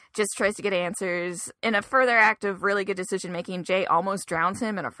 who just tries to get answers. In a further act of really good decision-making, Jay almost drowns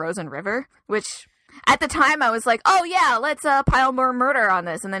him in a frozen river, which at the time I was like, oh yeah, let's pile more murder on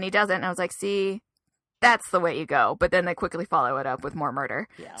this. And then he doesn't. And I was like, see, that's the way you go. But then they quickly follow it up with more murder.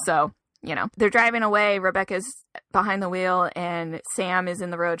 Yeah. So, they're driving away. Rebecca's behind the wheel and Sam is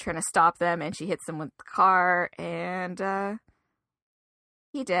in the road trying to stop them. And she hits him with the car and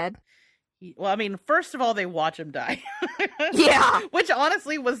he dead. Well, I mean, first of all, they watch him die. Yeah. Which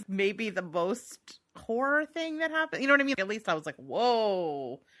honestly was maybe the most horror thing that happened. You know what I mean? At least I was like,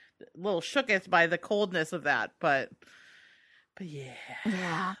 whoa. A little shooketh by the coldness of that. But yeah.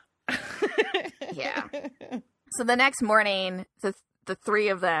 Yeah. Yeah. So the next morning, the three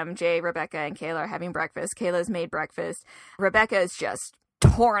of them, Jay, Rebecca, and Kayla, are having breakfast. Kayla's made breakfast. Rebecca is just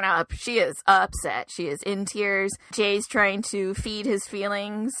torn up. She is upset. She is in tears. Jay's trying to feed his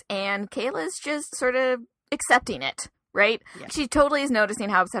feelings, and Kayla's just sort of accepting it, right? Yeah. She totally is noticing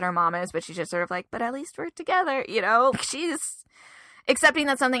how upset her mom is, but she's just sort of like, but at least we're together, She's accepting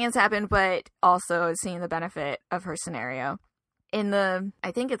that something has happened, but also seeing the benefit of her scenario.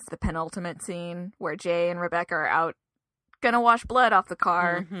 I think it's the penultimate scene where Jay and Rebecca are out gonna wash blood off the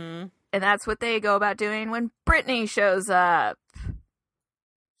car, and that's what they go about doing when Brittany shows up.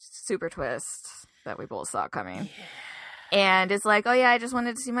 Super twist that we both saw coming. Yeah. And it's like, oh yeah, I just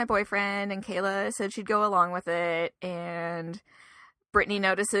wanted to see my boyfriend, and Kayla said she'd go along with it, and Brittany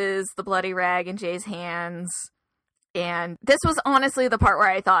notices the bloody rag in Jay's hands, and this was honestly the part where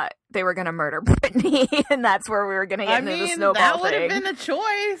I thought they were going to murder Brittany, and that's where we were going to get into the snowball that would thing. have been a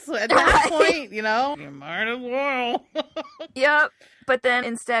choice at that point, you might as well. Yep. But then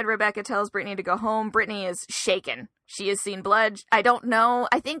instead, Rebecca tells Brittany to go home. Brittany is shaken. She has seen blood. I don't know.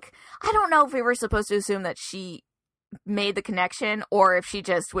 I don't know if we were supposed to assume that she made the connection or if she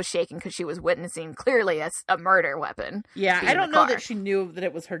just was shaken because she was witnessing clearly a murder weapon. Yeah, I don't know that she knew that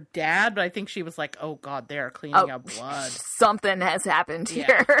it was her dad, but I think she was like, oh God, they are cleaning up blood. Something has happened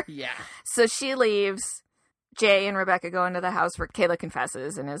here. Yeah. So she leaves. Jay and Rebecca go into the house where Kayla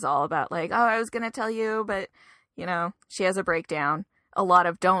confesses and is all about like, oh, I was going to tell you, but, she has a breakdown. A lot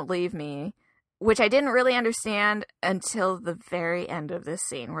of don't leave me, which I didn't really understand until the very end of this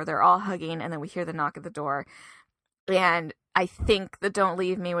scene where they're all hugging and then we hear the knock at the door. And I think the don't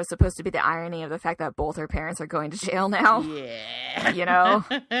leave me was supposed to be the irony of the fact that both her parents are going to jail now. Yeah.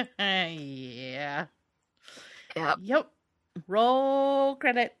 Yeah. Yep. Roll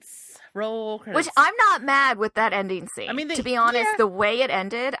credits. Which I'm not mad with that ending scene. I mean, to be honest, the way it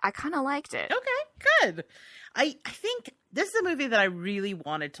ended, I kind of liked it. Okay, good. I think this is a movie that I really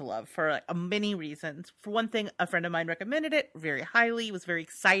wanted to love for many reasons. For one thing, a friend of mine recommended it very highly, was very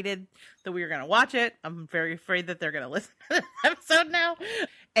excited that we were going to watch it. I'm very afraid that they're going to listen to the episode now.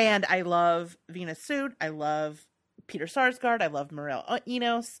 And I love Venus Sood. I love Peter Sarsgaard. I love Morel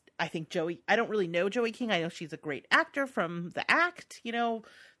Enos. I think I don't really know Joey King. I know she's a great actor from The Act. You know,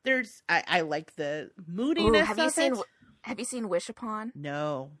 I like the moodiness of it. Have you seen Wish Upon?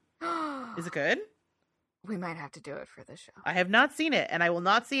 No. Is it good? We might have to do it for the show. I have not seen it, and I will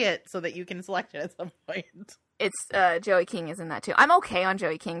not see it so that you can select it at some point. It's Joey King is in that too. I'm okay on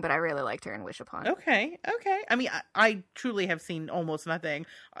Joey King, but I really liked her in Wish Upon. Okay. I mean, I truly have seen almost nothing.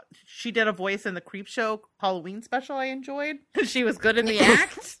 She did a voice in the Creepshow Halloween special I enjoyed. She was good in The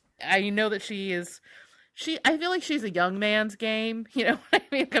Act. I know that I feel like she's a young man's game. You know what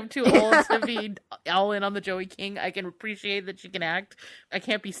I mean? I'm too old to be all in on the Joey King. I can appreciate that she can act. I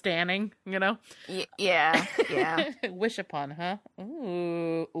can't be standing, you know? Yeah. Wish Upon, huh?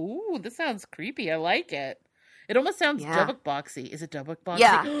 Ooh, this sounds creepy. I like it. It almost sounds Dybbuk boxy. Is it Dybbuk boxy?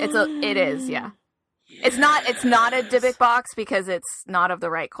 Yeah, it is, yeah. Yes. It's not a Dybbuk box because it's not of the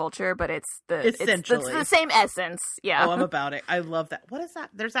right culture, but it's the same essence. Yeah. Oh, I'm about it. I love that. What is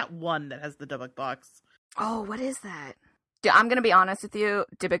that? There's that one that has the Dybbuk box. Oh, what is that? Dude, I'm gonna be honest with you.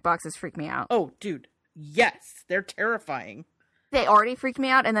 Dybbuk boxes freak me out. Oh, dude, yes, they're terrifying. They already freaked me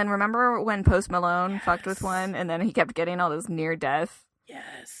out, and then remember when Post Malone fucked with one, and then he kept getting all those near death.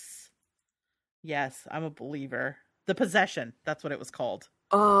 Yes, I'm a believer. The Possession, that's what it was called.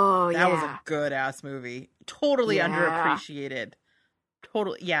 Oh, yeah. That was a good ass movie. Totally underappreciated.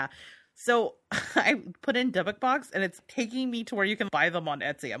 Totally, yeah. So I put in Dybbuk box, and it's taking me to where you can buy them on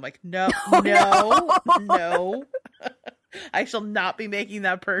Etsy. I'm like, no. I shall not be making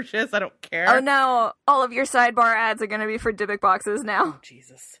that purchase. I don't care. Oh no! All of your sidebar ads are going to be for Dybbuk boxes now. Oh,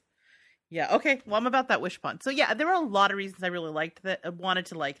 Jesus. Yeah. Okay. Well, I'm about that Wish Upon. So yeah, there were a lot of reasons I really wanted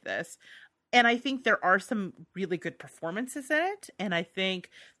to like this. And I think there are some really good performances in it. And I think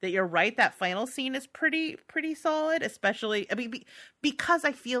that you're right. That final scene is pretty solid, especially, I mean, because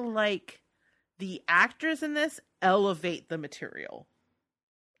I feel like the actors in this elevate the material.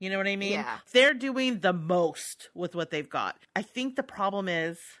 You know what I mean? Yeah. They're doing the most with what they've got. I think the problem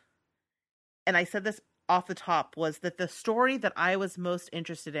is, and I said this off the top, was that the story that I was most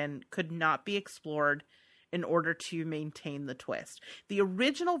interested in could not be explored in order to maintain the twist. The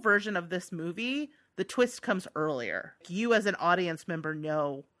original version of this movie, the twist comes earlier. You as an audience member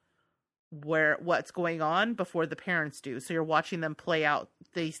know what's going on before the parents do. So you're watching them play out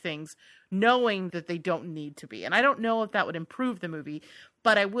these things knowing that they don't need to be. And I don't know if that would improve the movie,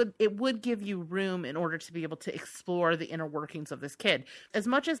 but it would give you room in order to be able to explore the inner workings of this kid. As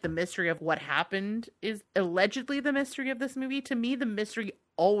much as the mystery of what happened is allegedly the mystery of this movie, to me the mystery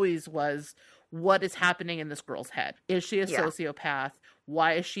always was what is happening in this girl's head. Is she a sociopath?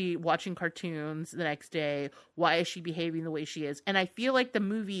 Why is she watching cartoons the next day? Why is she behaving the way she is? And I feel like the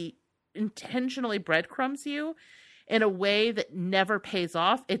movie intentionally breadcrumbs you in a way that never pays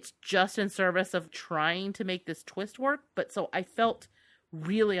off. It's just in service of trying to make this twist work. But so I felt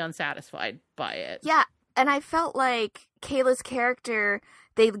really unsatisfied by it. Yeah. And I felt like Kayla's character,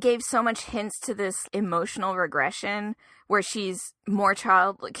 they gave so much hints to this emotional regression where she's more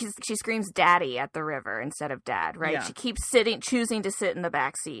childlike. She screams daddy at the river instead of dad, right? Yeah. She keeps choosing to sit in the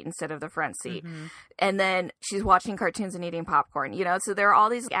back seat instead of the front seat. Mm-hmm. And then she's watching cartoons and eating popcorn, you know? So there are all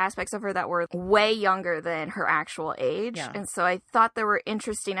these aspects of her that were way younger than her actual age. Yeah. And so I thought there were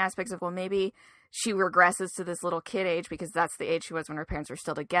interesting aspects of, well, maybe she regresses to this little kid age because that's the age she was when her parents were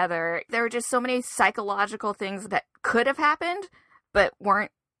still together. There were just so many psychological things that could have happened but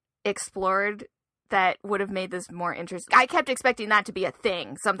weren't explored that would have made this more interesting. I kept expecting that to be a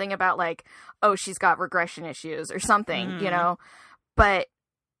thing. Something about like, oh, she's got regression issues or something, you know? But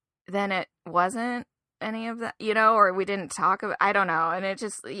then it wasn't any of that, you know, or we didn't talk about, I don't know. And it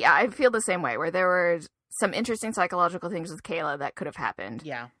just, yeah, I feel the same way where there were some interesting psychological things with Kayla that could have happened.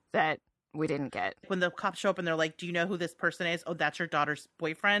 Yeah. That we didn't get. When the cops show up and they're like, do you know who this person is? Oh, that's your daughter's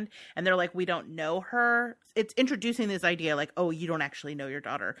boyfriend. And they're like, we don't know her. It's introducing this idea like, oh, you don't actually know your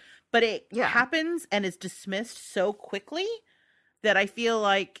daughter. But it happens and is dismissed so quickly that I feel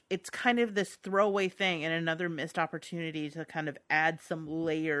like it's kind of this throwaway thing and another missed opportunity to kind of add some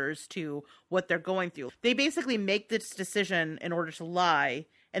layers to what they're going through. They basically make this decision in order to lie,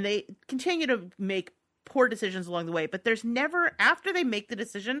 and they continue to make poor decisions along the way, but there's never, after they make the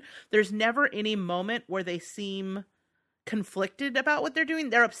decision, there's never any moment where they seem conflicted about what they're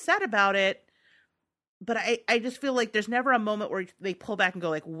doing. They're upset about it, but I just feel like there's never a moment where they pull back and go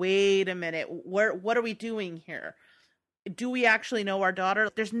like, wait a minute, what are we doing here? Do we actually know our daughter?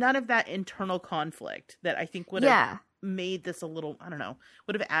 There's none of that internal conflict that I think would have made this a little, I don't know,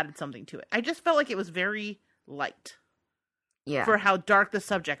 would have added something to it. I just felt like it was very light for how dark the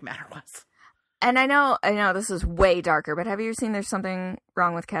subject matter was. And I know this is way darker, but have you ever seen There's Something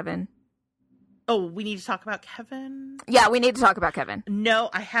Wrong with Kevin? Oh, we need to talk about Kevin? Yeah, we need to talk about Kevin. No,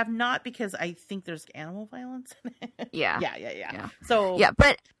 I have not, because I think there's animal violence in it. Yeah. Yeah. So yeah,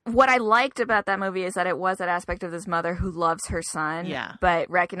 but what I liked about that movie is that it was that aspect of this mother who loves her son, but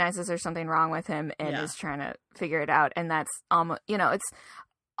recognizes there's something wrong with him and is trying to figure it out. And that's almost, it's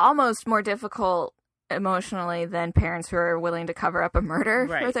almost more difficult emotionally than parents who are willing to cover up a murder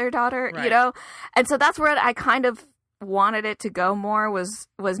for their daughter, And so that's where I kind of wanted it to go more was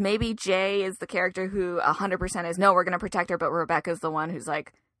maybe Jay is the character who 100% is, no, we're going to protect her, but Rebecca's the one who's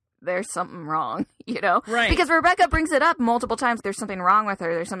like, there's something wrong, Right. Because Rebecca brings it up multiple times. There's something wrong with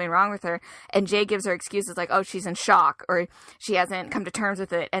her. And Jay gives her excuses like, oh, she's in shock or she hasn't come to terms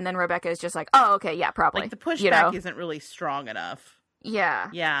with it. And then Rebecca is just like, oh, okay, yeah, probably. Like the pushback isn't really strong enough. Yeah.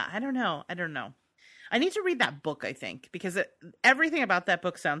 Yeah. I don't know. I need to read that book, I think, because everything about that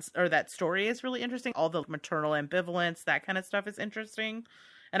book that story is really interesting. All the maternal ambivalence, that kind of stuff is interesting.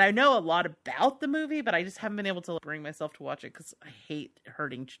 And I know a lot about the movie, but I just haven't been able to bring myself to watch it because I hate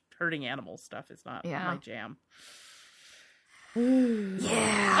hurting animal stuff. It's not my jam.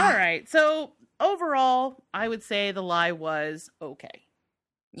 Yeah. All right. So overall, I would say The Lie was okay.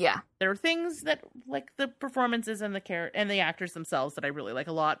 Yeah. There are things that, like the performances and the actors themselves, that I really like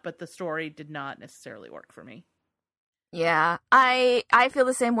a lot, but the story did not necessarily work for me. Yeah. I feel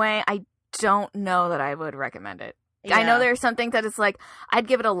the same way. I don't know that I would recommend it. Yeah. I know there's something that it's like, I'd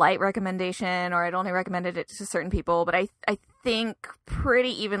give it a light recommendation or I'd only recommended it to certain people, but I think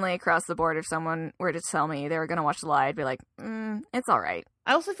pretty evenly across the board, if someone were to tell me they were going to watch The Lie, I'd be like, it's all right.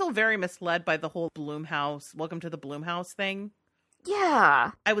 I also feel very misled by the whole Blumhouse, welcome to the Blumhouse thing.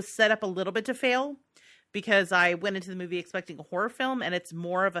 Yeah. I was set up a little bit to fail because I went into the movie expecting a horror film and it's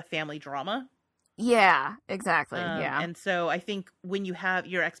more of a family drama. Yeah, exactly. Yeah. And so I think when you have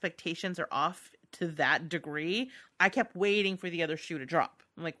your expectations are off to that degree, I kept waiting for the other shoe to drop.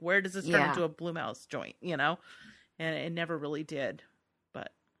 I'm like, where does this turn into a Blumhouse joint, And it never really did.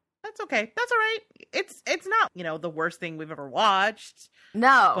 But that's okay. That's all right. It's not, the worst thing we've ever watched.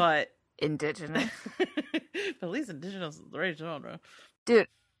 No. But Indigenous. But at least Indigenous is the right genre. Dude,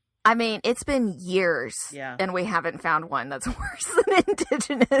 I mean, it's been years. Yeah. And we haven't found one that's worse than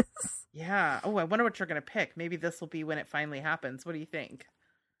Indigenous. Yeah. Oh, I wonder what you're going to pick. Maybe this will be when it finally happens. What do you think?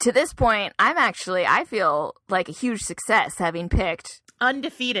 To this point, I feel like a huge success having picked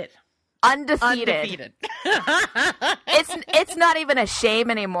Undefeated. It's not even a shame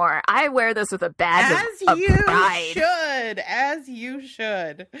anymore. I wear this with a badge of pride. As you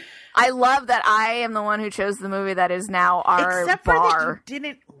should. I love that I am the one who chose the movie that is now our Except bar. For that you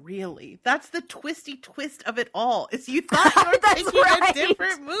didn't really. That's the twisty twist of it all. Is you thought you were picking a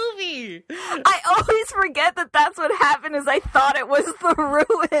different movie. I always forget that that's what happened. Is I thought it was The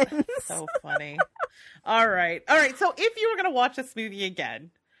Ruins. So funny. All right. So if you were going to watch this movie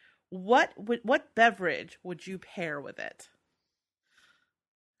again, what beverage would you pair with it?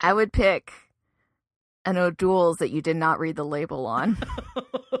 I would pick an O'Doul's that you did not read the label on.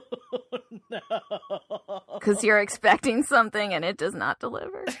 No. Because you're expecting something and it does not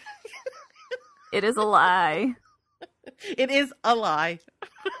deliver. It is a lie. It is a lie.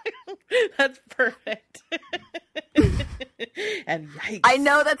 That's perfect. And yikes. I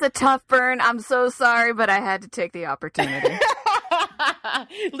know that's a tough burn. I'm so sorry, but I had to take the opportunity.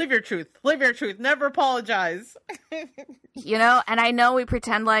 Live your truth. Never apologize. And I know we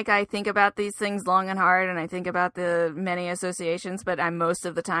pretend like I think about these things long and hard and I think about the many associations, but I'm most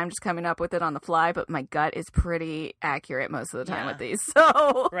of the time just coming up with it on the fly, but my gut is pretty accurate most of the time with these.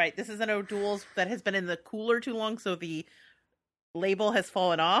 So right. This is an O'Doul's that has been in the cooler too long, so the label has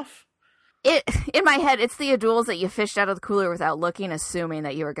fallen off. In my head, it's the O'Doul's that you fished out of the cooler without looking, assuming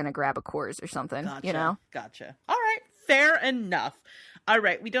that you were going to grab a Coors or something. Gotcha. All right. Fair enough. All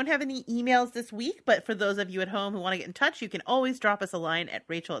right. We don't have any emails this week, but for those of you at home who want to get in touch, you can always drop us a line at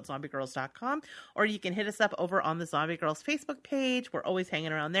rachel@zombiegirls.com, or you can hit us up over on the Zombie Girls Facebook page. We're always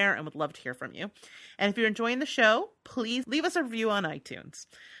hanging around there and would love to hear from you. And if you're enjoying the show, please leave us a review on iTunes.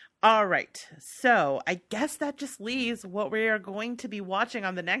 All right. So I guess that just leaves what we are going to be watching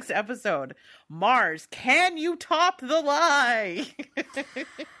on the next episode. Mars, can you top The Lie?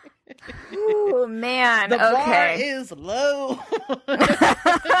 Oh, man. The bar is low.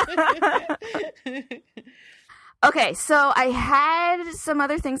 Okay, so I had some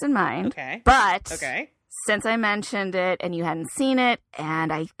other things in mind. Okay. But since I mentioned it and you hadn't seen it,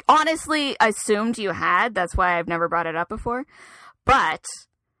 and I honestly assumed you had, that's why I've never brought it up before. But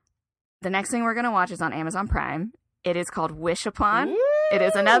the next thing we're going to watch is on Amazon Prime. It is called Wish Upon. Ooh. It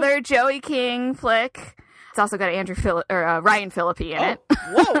is another Joey King flick. It's also got Ryan Phillippe in it.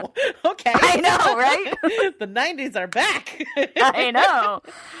 Whoa. Okay. I know, right? The 90s are back. I know.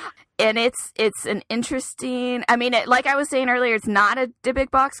 And it's an interesting, I mean, like I was saying earlier, it's not a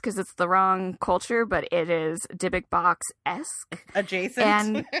Dybbuk box because it's the wrong culture, but it is Dybbuk box-esque. Adjacent.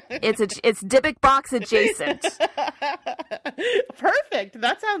 And it's Dybbuk box adjacent. Perfect.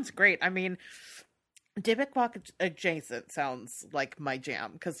 That sounds great. I mean, Dybbuk box adjacent sounds like my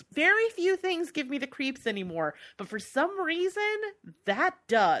jam because very few things give me the creeps anymore. But for some reason, that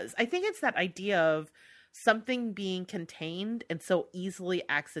does. I think it's that idea of something being contained and so easily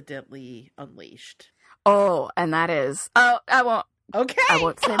accidentally unleashed. Oh, and that is... Oh, I won't... Okay. I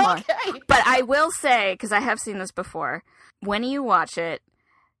won't say more. Okay. But I will say, because I have seen this before, when you watch it,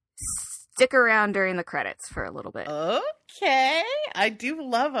 stick around during the credits for a little bit. Okay. I do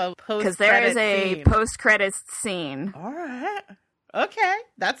love a post-credit because there is a scene. Post-credits scene. All right. Okay.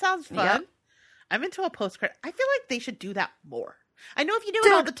 That sounds fun. Yep. I'm into a post-credit. I feel like they should do that more. I know if you do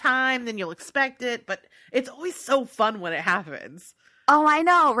it all the time, then you'll expect it, but it's always so fun when it happens. Oh, I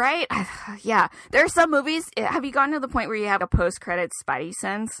know, right? Yeah. There are some movies. Have you gotten to the point where you have a post-credit spidey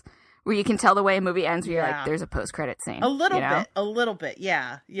sense? Where you can tell the way a movie ends where you're like, there's a post-credit scene. A little bit.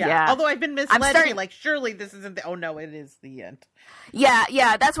 Yeah. Although I've been misled, like, surely this isn't the... Oh, no, it is the end.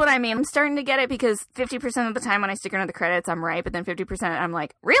 Yeah, that's what I mean. I'm starting to get it because 50% of the time when I stick around the credits, I'm right, but then 50% I'm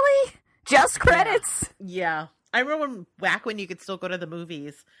like, really? Just credits? Yeah. I remember back when you could still go to the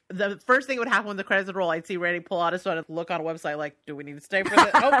movies, the first thing that would happen when the credits would roll, I'd see Randy pull out his phone and look on a website like, do we need to stay for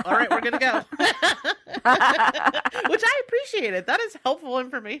this? Oh, all right, we're going to go. Which I appreciated. That is helpful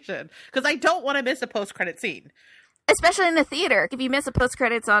information because I don't want to miss a post-credit scene. Especially in the theater. If you miss a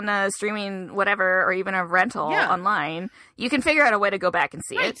post-credits on a streaming whatever or even a rental online, you can figure out a way to go back and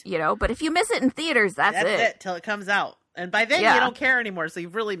see it, you know? But if you miss it in theaters, that's it. Till it comes out. And by then, you don't care anymore, so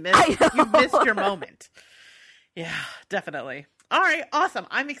you've really missed your moment. Yeah, definitely. All right, awesome.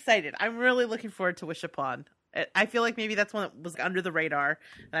 I'm excited. I'm really looking forward to Wish Upon. I feel like maybe that's one that was under the radar,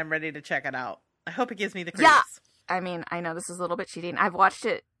 and I'm ready to check it out. I hope it gives me the creeps. Yeah. I mean, I know this is a little bit cheating. I've watched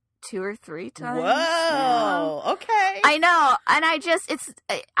it 2 or 3 times. Whoa, now. Okay. I know, and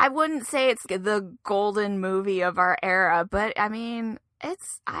I wouldn't say it's the golden movie of our era, but I mean,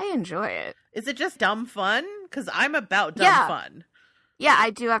 I enjoy it. Is it just dumb fun? Because I'm about dumb fun. Yeah, I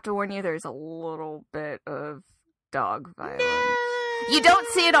do have to warn you, there's a little bit of dog violence. No. You don't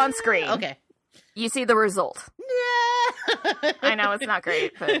see it on screen. Okay. You see the result. Yeah. I know it's not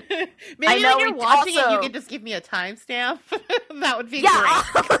great, but maybe I know when you're watching it, you can just give me a timestamp. That would be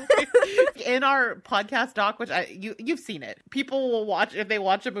great. In our podcast doc, which you've seen it, people will watch if they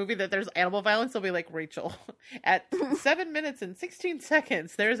watch a movie that there's animal violence. They'll be like, Rachel, at 7 minutes and 16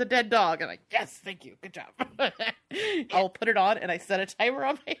 seconds, there's a dead dog. And I'm like, yes, thank you, good job. I'll put it on, and I set a timer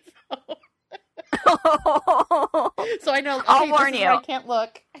on my phone. So I know. Okay, I'll warn you. I can't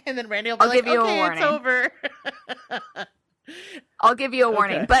look, and then Randy will be like, give you "Okay, a warning. it's over." I'll give you a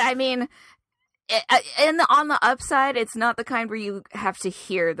warning, but I mean, on the upside, it's not the kind where you have to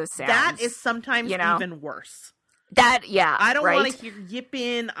hear the sounds. That is sometimes even worse. I don't want to hear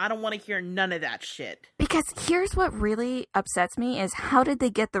yipping. I don't want to hear none of that shit. Because here's what really upsets me: is how did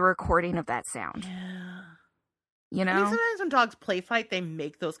they get the recording of that sound? Yeah. You know, I mean, sometimes when dogs play fight, they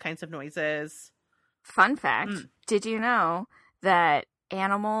make those kinds of noises. Fun fact, did you know that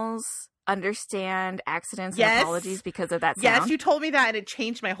animals understand accidents and apologies because of that sound? Yes, you told me that, and it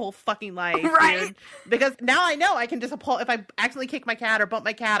changed my whole fucking life, right? Dude. Because now I know I can just if I accidentally kick my cat or bump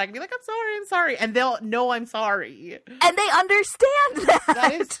my cat, I can be like, I'm sorry, and they'll know I'm sorry. And they understand that.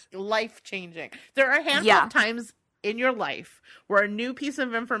 That is life-changing. There are a handful of times in your life where a new piece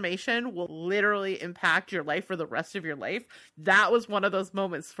of information will literally impact your life for the rest of your life. That was one of those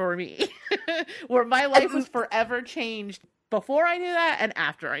moments for me where my life was forever changed before I knew that and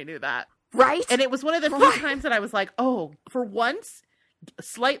after I knew that. Right. And it was one of the few times that I was like, oh, for once,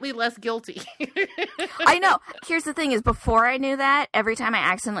 slightly less guilty. I know. Here's the thing is, before I knew that, every time I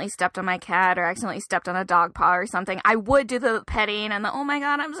accidentally stepped on my cat or accidentally stepped on a dog paw or something, I would do the petting and the, oh my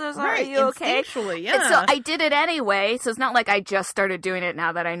God, I'm so sorry, you okay? Yeah. And so I did it anyway, so it's not like I just started doing it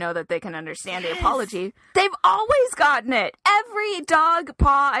now that I know that they can understand the apology. They've always gotten it. Every dog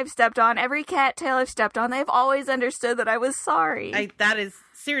paw I've stepped on, every cat tail I've stepped on, they've always understood that I was sorry. That is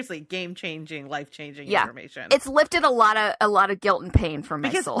seriously game-changing, life-changing information. It's lifted a lot of guilt and pain from my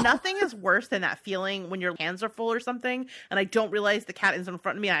soul. Because nothing is worse than that feeling when your hands are full or something, and I don't realize the cat is in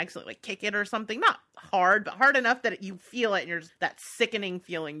front of me. I accidentally kick it or something. Not hard, but hard enough that you feel it, and you're just, that sickening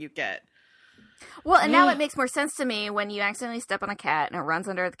feeling you get. Well, and now it makes more sense to me when you accidentally step on a cat and it runs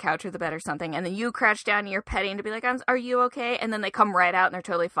under the couch or the bed or something, and then you crouch down and you're petting to be like, are you okay? And then they come right out and they're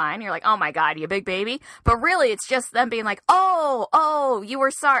totally fine. You're like, oh my God, you big baby. But really, it's just them being like, oh, you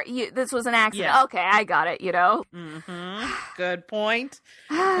were sorry. This was an accident. Yeah. Okay, I got it, Mm-hmm. Good point.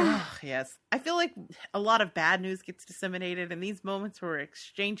 Yes. I feel like a lot of bad news gets disseminated in these moments where we're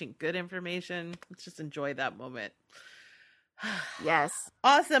exchanging good information. Let's just enjoy that moment. Yes.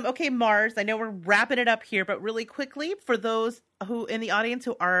 Awesome. Okay, Mars, I know we're wrapping it up here, but really quickly, for those who in the audience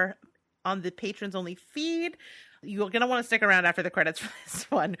who are on the patrons only feed, you're going to want to stick around after the credits for this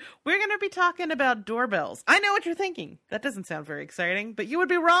one. We're going to be talking about doorbells. I know what you're thinking. That doesn't sound very exciting, but you would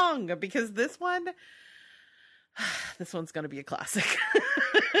be wrong, because this one's going to be a classic.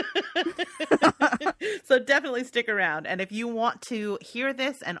 So definitely stick around. And if you want to hear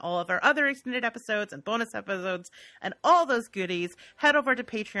this and all of our other extended episodes and bonus episodes and all those goodies, head over to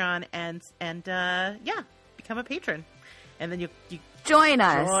Patreon and become a patron. And then you join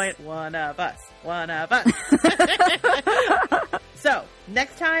us. Join one of us. So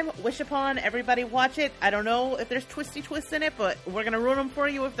next time, Wish Upon, everybody watch it. I don't know if there's twisty twists in it, but we're going to ruin them for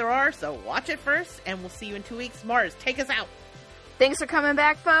you if there are. So watch it first, and we'll see you in 2 weeks. Mars, take us out. Thanks for coming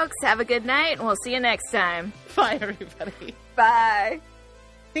back, folks. Have a good night, and we'll see you next time. Bye, everybody. Bye.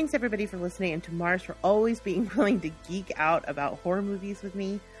 Thanks, everybody, for listening, and to Mars for always being willing to geek out about horror movies with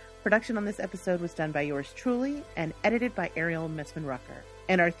me. Production on this episode was done by yours truly and edited by Ariel Messman Rucker.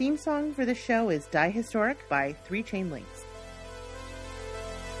 And our theme song for this show is Die Historic by 3 Chain Links.